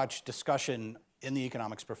too much discussion in the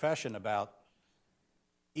economics profession about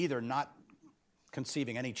either not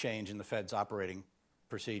conceiving any change in the Fed's operating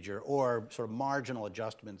procedure or sort of marginal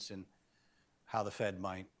adjustments in how the Fed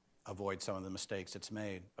might avoid some of the mistakes it's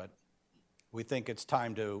made. But we think it's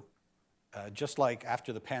time to, just like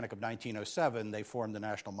after the panic of 1907, they formed the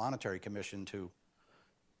National Monetary Commission to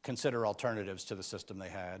consider alternatives to the system they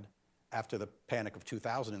had. After the panic of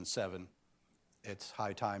 2007, it's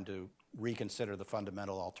high time to reconsider the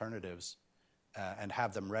fundamental alternatives and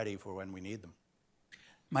have them ready for when we need them.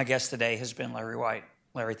 My guest today has been Larry White.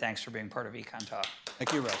 Larry, thanks for being part of Econ Talk.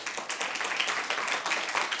 Thank you, Russ.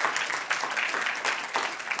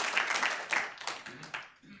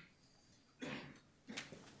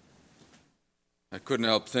 I couldn't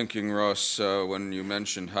help thinking, Russ, when you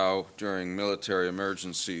mentioned how during military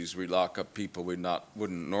emergencies we lock up people we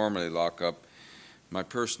wouldn't normally lock up. My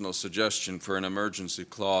personal suggestion for an emergency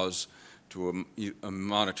clause to a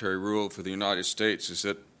monetary rule for the United States is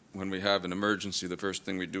that when we have an emergency, the first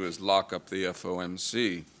thing we do is lock up the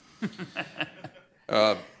FOMC.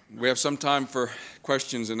 We have some time for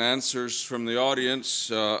questions and answers from the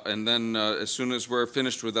audience, and then as soon as we're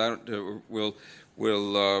finished with that,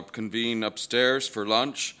 we'll convene upstairs for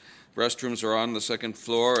lunch. Restrooms are on the second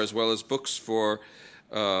floor, as well as books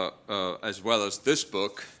as well as this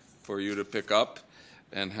book for you to pick up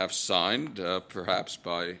and have signed, perhaps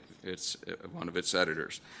by one of its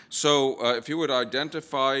editors. So if you would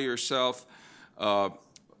identify yourself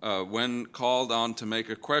when called on to make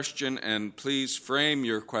a question, and please frame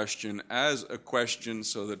your question as a question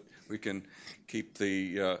so that we can keep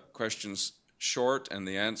the questions short and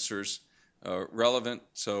the answers relevant.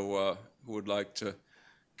 So who would like to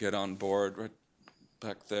get on board right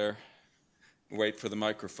back there? Wait for the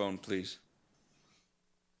microphone, please.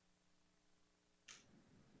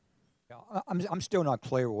 I'm still not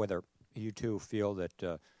clear whether you two feel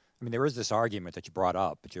that, there is this argument that you brought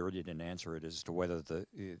up, but you really didn't answer it, as to whether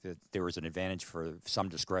that there is an advantage for some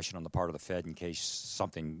discretion on the part of the Fed in case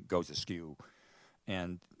something goes askew,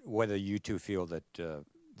 and whether you two feel that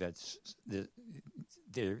this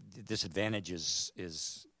advantage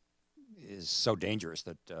is so dangerous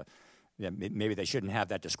that maybe they shouldn't have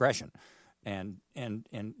that discretion. And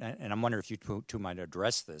I'm wondering if you two might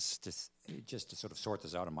address this, just to sort of sort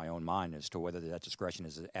this out in my own mind, as to whether that discretion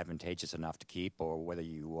is advantageous enough to keep, or whether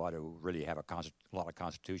you ought to really have a lot of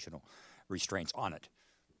constitutional restraints on it.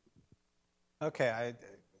 Okay,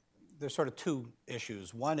 there's sort of two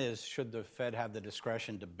issues. One is, should the Fed have the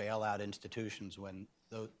discretion to bail out institutions when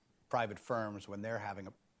the private firms, when they're having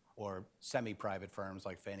or semi-private firms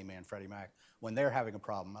like Fannie Mae and Freddie Mac when they're having a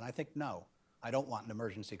problem. And I think, no, I don't want an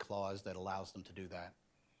emergency clause that allows them to do that.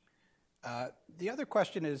 The other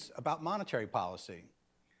question is about monetary policy.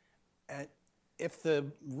 If the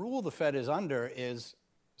rule the Fed is under is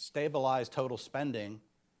stabilize total spending,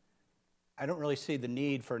 I don't really see the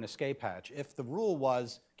need for an escape hatch. If the rule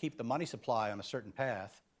was keep the money supply on a certain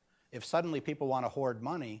path, if suddenly people want to hoard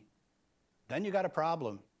money, then you got a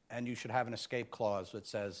problem, and you should have an escape clause that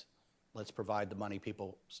says, let's provide the money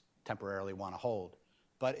people temporarily want to hold.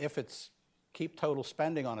 But if it's keep total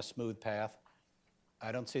spending on a smooth path,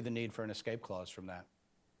 I don't see the need for an escape clause from that.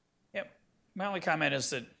 Yep. My only comment is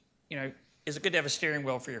that, is it good to have a steering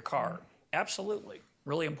wheel for your car? Absolutely.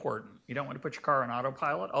 Really important. You don't want to put your car on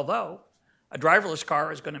autopilot, although a driverless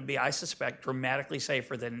car is going to be, I suspect, dramatically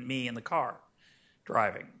safer than me in the car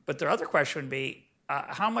driving. But the other question would be,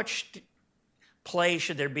 how much play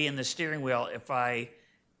should there be in the steering wheel if I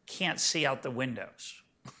can't see out the windows?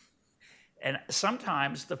 And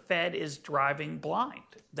sometimes the Fed is driving blind.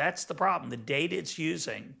 That's the problem. The data it's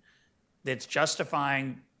using that's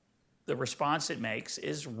justifying the response it makes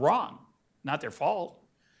is wrong, not their fault.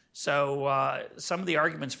 So some of the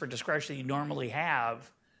arguments for discretion that you normally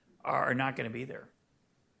have are not going to be there.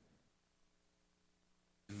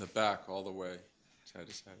 In the back, all the way, side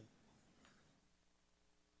to side.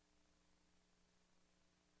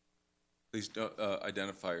 Please don't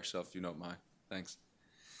identify yourself if you don't mind. Thanks.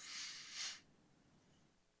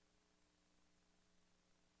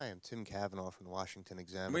 Hi, I'm Tim Cavanaugh from the Washington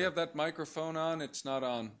Examiner. Can we have that microphone on? It's not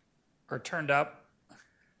on. Or turned up.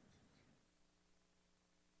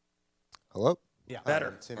 Hello? Yeah. Better.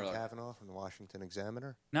 I'm Tim Cavanaugh from the Washington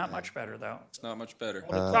Examiner. Not much better, though. It's not much better.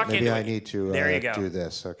 Well, talk Maybe into I it. need to There you go. do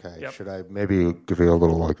this. Okay. Yep. Should I maybe give you a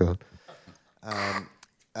little like that?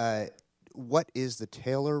 What is the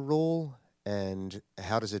Taylor rule, and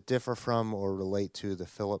how does it differ from or relate to the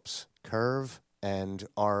Phillips curve? And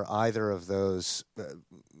are either of those,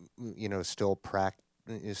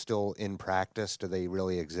 still in practice? Do they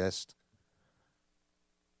really exist?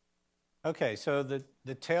 Okay, so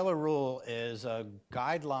the Taylor rule is a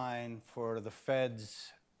guideline for the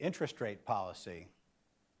Fed's interest rate policy,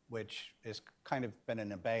 which has kind of been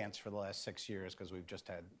in abeyance for the last 6 years because we've just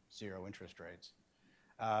had zero interest rates.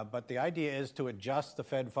 But the idea is to adjust the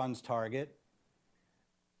Fed funds target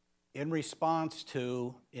in response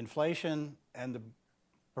to inflation and the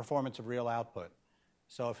performance of real output.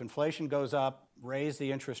 So if inflation goes up, raise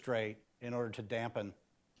the interest rate in order to dampen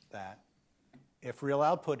that. If real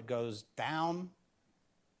output goes down,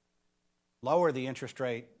 lower the interest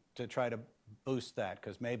rate to try to boost that,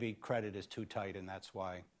 because maybe credit is too tight and that's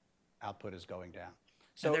why output is going down.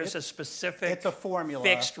 So and there's a specific it's a formula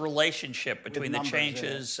fixed relationship between the numbers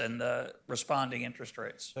changes and the responding interest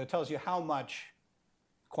rates. So it tells you how much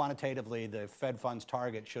quantitatively the Fed funds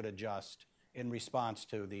target should adjust in response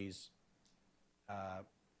to these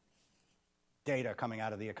data coming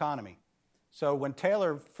out of the economy. So when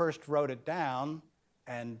Taylor first wrote it down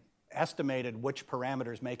and estimated which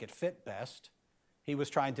parameters make it fit best, he was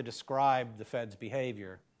trying to describe the Fed's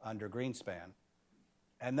behavior under Greenspan.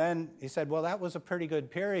 And then he said, well, that was a pretty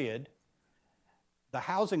good period. The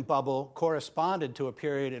housing bubble corresponded to a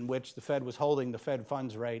period in which the Fed was holding the Fed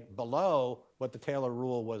funds rate below what the Taylor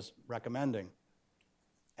rule was recommending.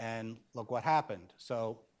 And look what happened.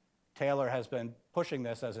 So Taylor has been pushing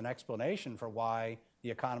this as an explanation for why the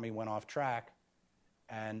economy went off track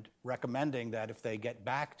and recommending that if they get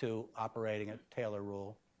back to operating a Taylor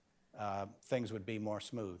rule, things would be more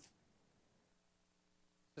smooth.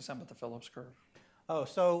 Is that with the Phillips curve? Oh,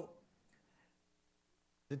 so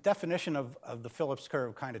the definition of the Phillips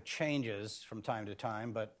curve kind of changes from time to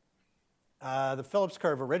time, but the Phillips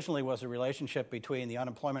curve originally was a relationship between the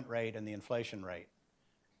unemployment rate and the inflation rate.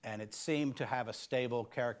 And it seemed to have a stable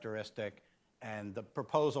characteristic, and the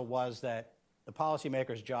proposal was that the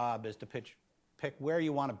policymaker's job is to pick where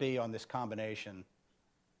you want to be on this combination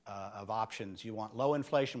of options. You want low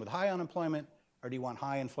inflation with high unemployment, or do you want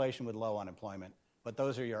high inflation with low unemployment? But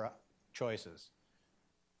those are your choices.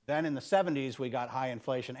 Then in the 70s, we got high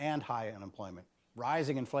inflation and high unemployment,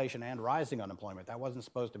 rising inflation and rising unemployment. That wasn't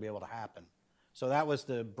supposed to be able to happen. So that was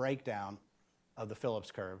the breakdown of the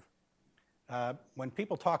Phillips curve. When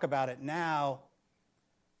people talk about it now,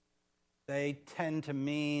 they tend to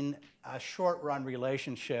mean a short-run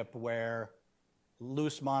relationship where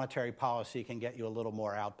loose monetary policy can get you a little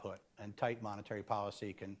more output, and tight monetary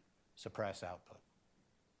policy can suppress output.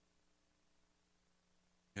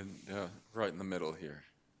 And, right in the middle here,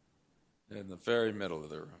 in the very middle of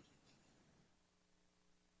the room.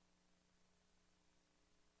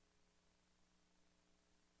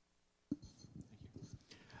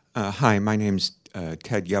 Hi, my name's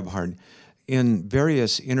Ted Gebhard. In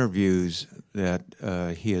various interviews that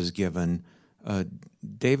he has given,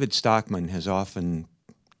 David Stockman has often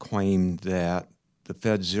claimed that the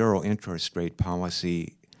Fed's zero interest rate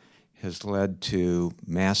policy has led to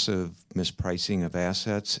massive mispricing of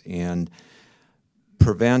assets and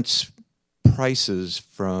prevents prices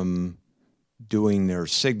from doing their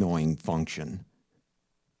signaling function.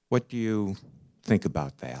 What do you think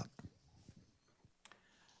about that?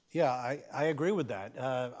 Yeah, I agree with that.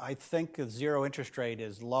 I think the zero interest rate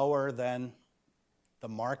is lower than the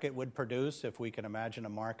market would produce if we can imagine a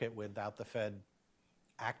market without the Fed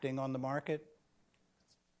acting on the market.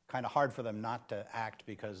 It's kind of hard for them not to act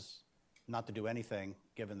not to do anything,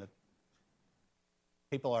 given that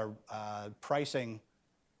people are pricing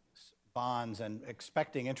bonds and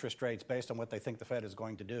expecting interest rates based on what they think the Fed is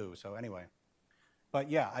going to do. So anyway,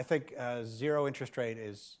 but yeah, I think zero interest rate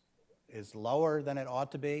is lower than it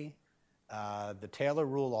ought to be. The Taylor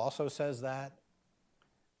rule also says that.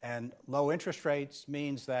 And low interest rates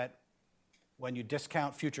means that when you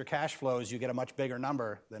discount future cash flows, you get a much bigger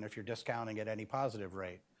number than if you're discounting at any positive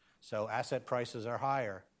rate. So asset prices are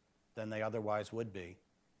higher than they otherwise would be.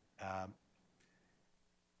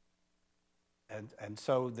 And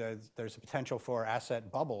so there's a potential for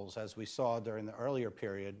asset bubbles, as we saw during the earlier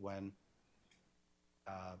period when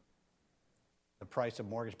the price of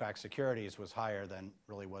mortgage-backed securities was higher than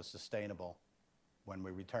really was sustainable when we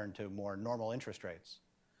returned to more normal interest rates.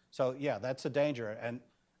 So yeah, that's a danger. And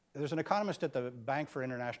there's an economist at the Bank for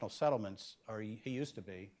International Settlements, or he used to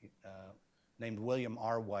be, named William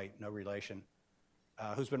R. White, no relation,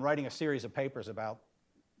 who's been writing a series of papers about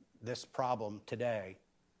this problem today.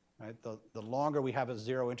 Right? The longer we have a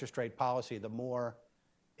zero interest rate policy, the more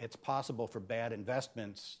it's possible for bad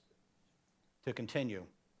investments to continue.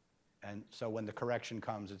 And so when the correction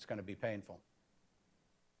comes, it's going to be painful.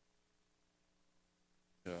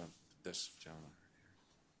 This gentleman.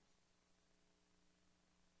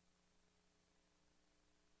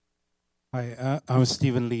 Hi, I'm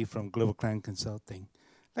Stephen Lee from Global Client Consulting.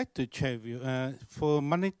 I'd like to check with you, for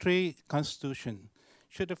monetary constitution,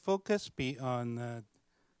 should the focus be on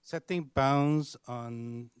setting bounds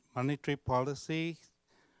on monetary policy,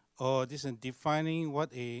 or this is defining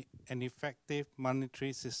what an effective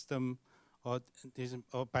monetary system, or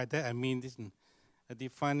by that I mean this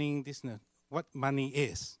defining this what money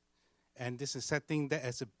is, and this is setting that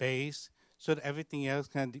as a base so that everything else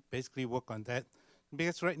can basically work on that.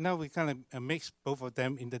 Because right now we kind of mix both of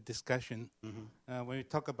them in the discussion. Mm-hmm. When we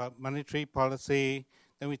talk about monetary policy,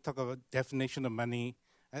 then we talk about definition of money.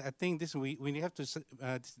 I think this we have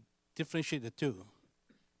to differentiate the two.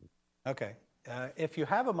 Okay. If you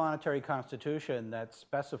have a monetary constitution that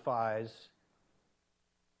specifies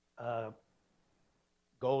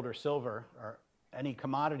gold or silver or any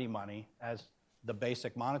commodity money as the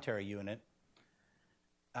basic monetary unit,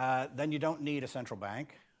 then you don't need a central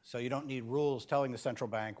bank. So you don't need rules telling the central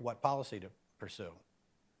bank what policy to pursue.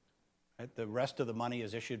 Right? The rest of the money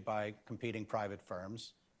is issued by competing private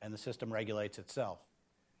firms, and the system regulates itself.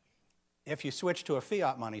 If you switch to a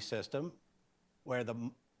fiat money system, where the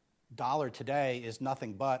dollar today is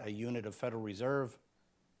nothing but a unit of Federal Reserve,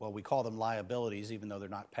 well, we call them liabilities, even though they're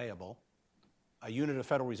not payable, a unit of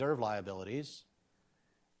Federal Reserve liabilities,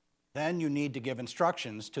 then you need to give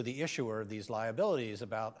instructions to the issuer of these liabilities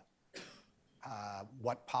about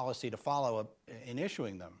what policy to follow in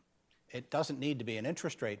issuing them. It doesn't need to be an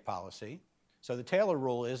interest rate policy. So the Taylor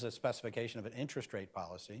rule is a specification of an interest rate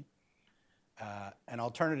policy. An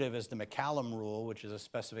alternative is the McCallum rule, which is a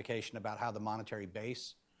specification about how the monetary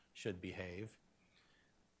base should behave.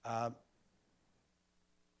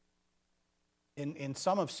 In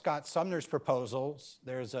some of Scott Sumner's proposals,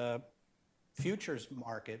 there's a futures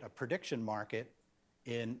market, a prediction market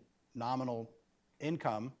in nominal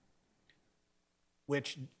income,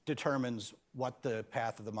 which determines what the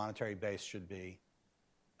path of the monetary base should be.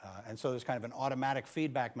 And so there's kind of an automatic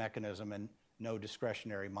feedback mechanism and no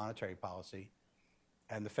discretionary monetary policy.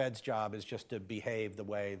 And the Fed's job is just to behave the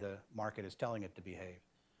way the market is telling it to behave.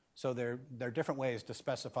 So there are different ways to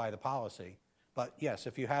specify the policy. But yes,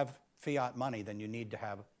 if you have fiat money, then you need to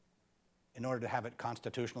have, in order to have it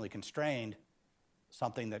constitutionally constrained,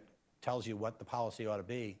 something that tells you what the policy ought to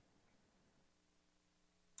be.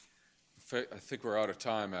 I think we're out of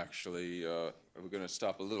time, actually. We're going to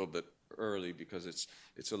stop a little bit early because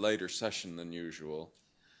it's a later session than usual.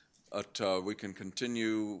 But we can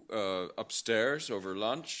continue upstairs over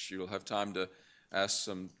lunch. You'll have time to ask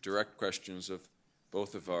some direct questions of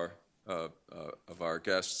both of our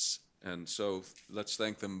guests. And so let's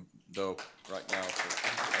thank them, though, right now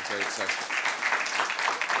for a great session.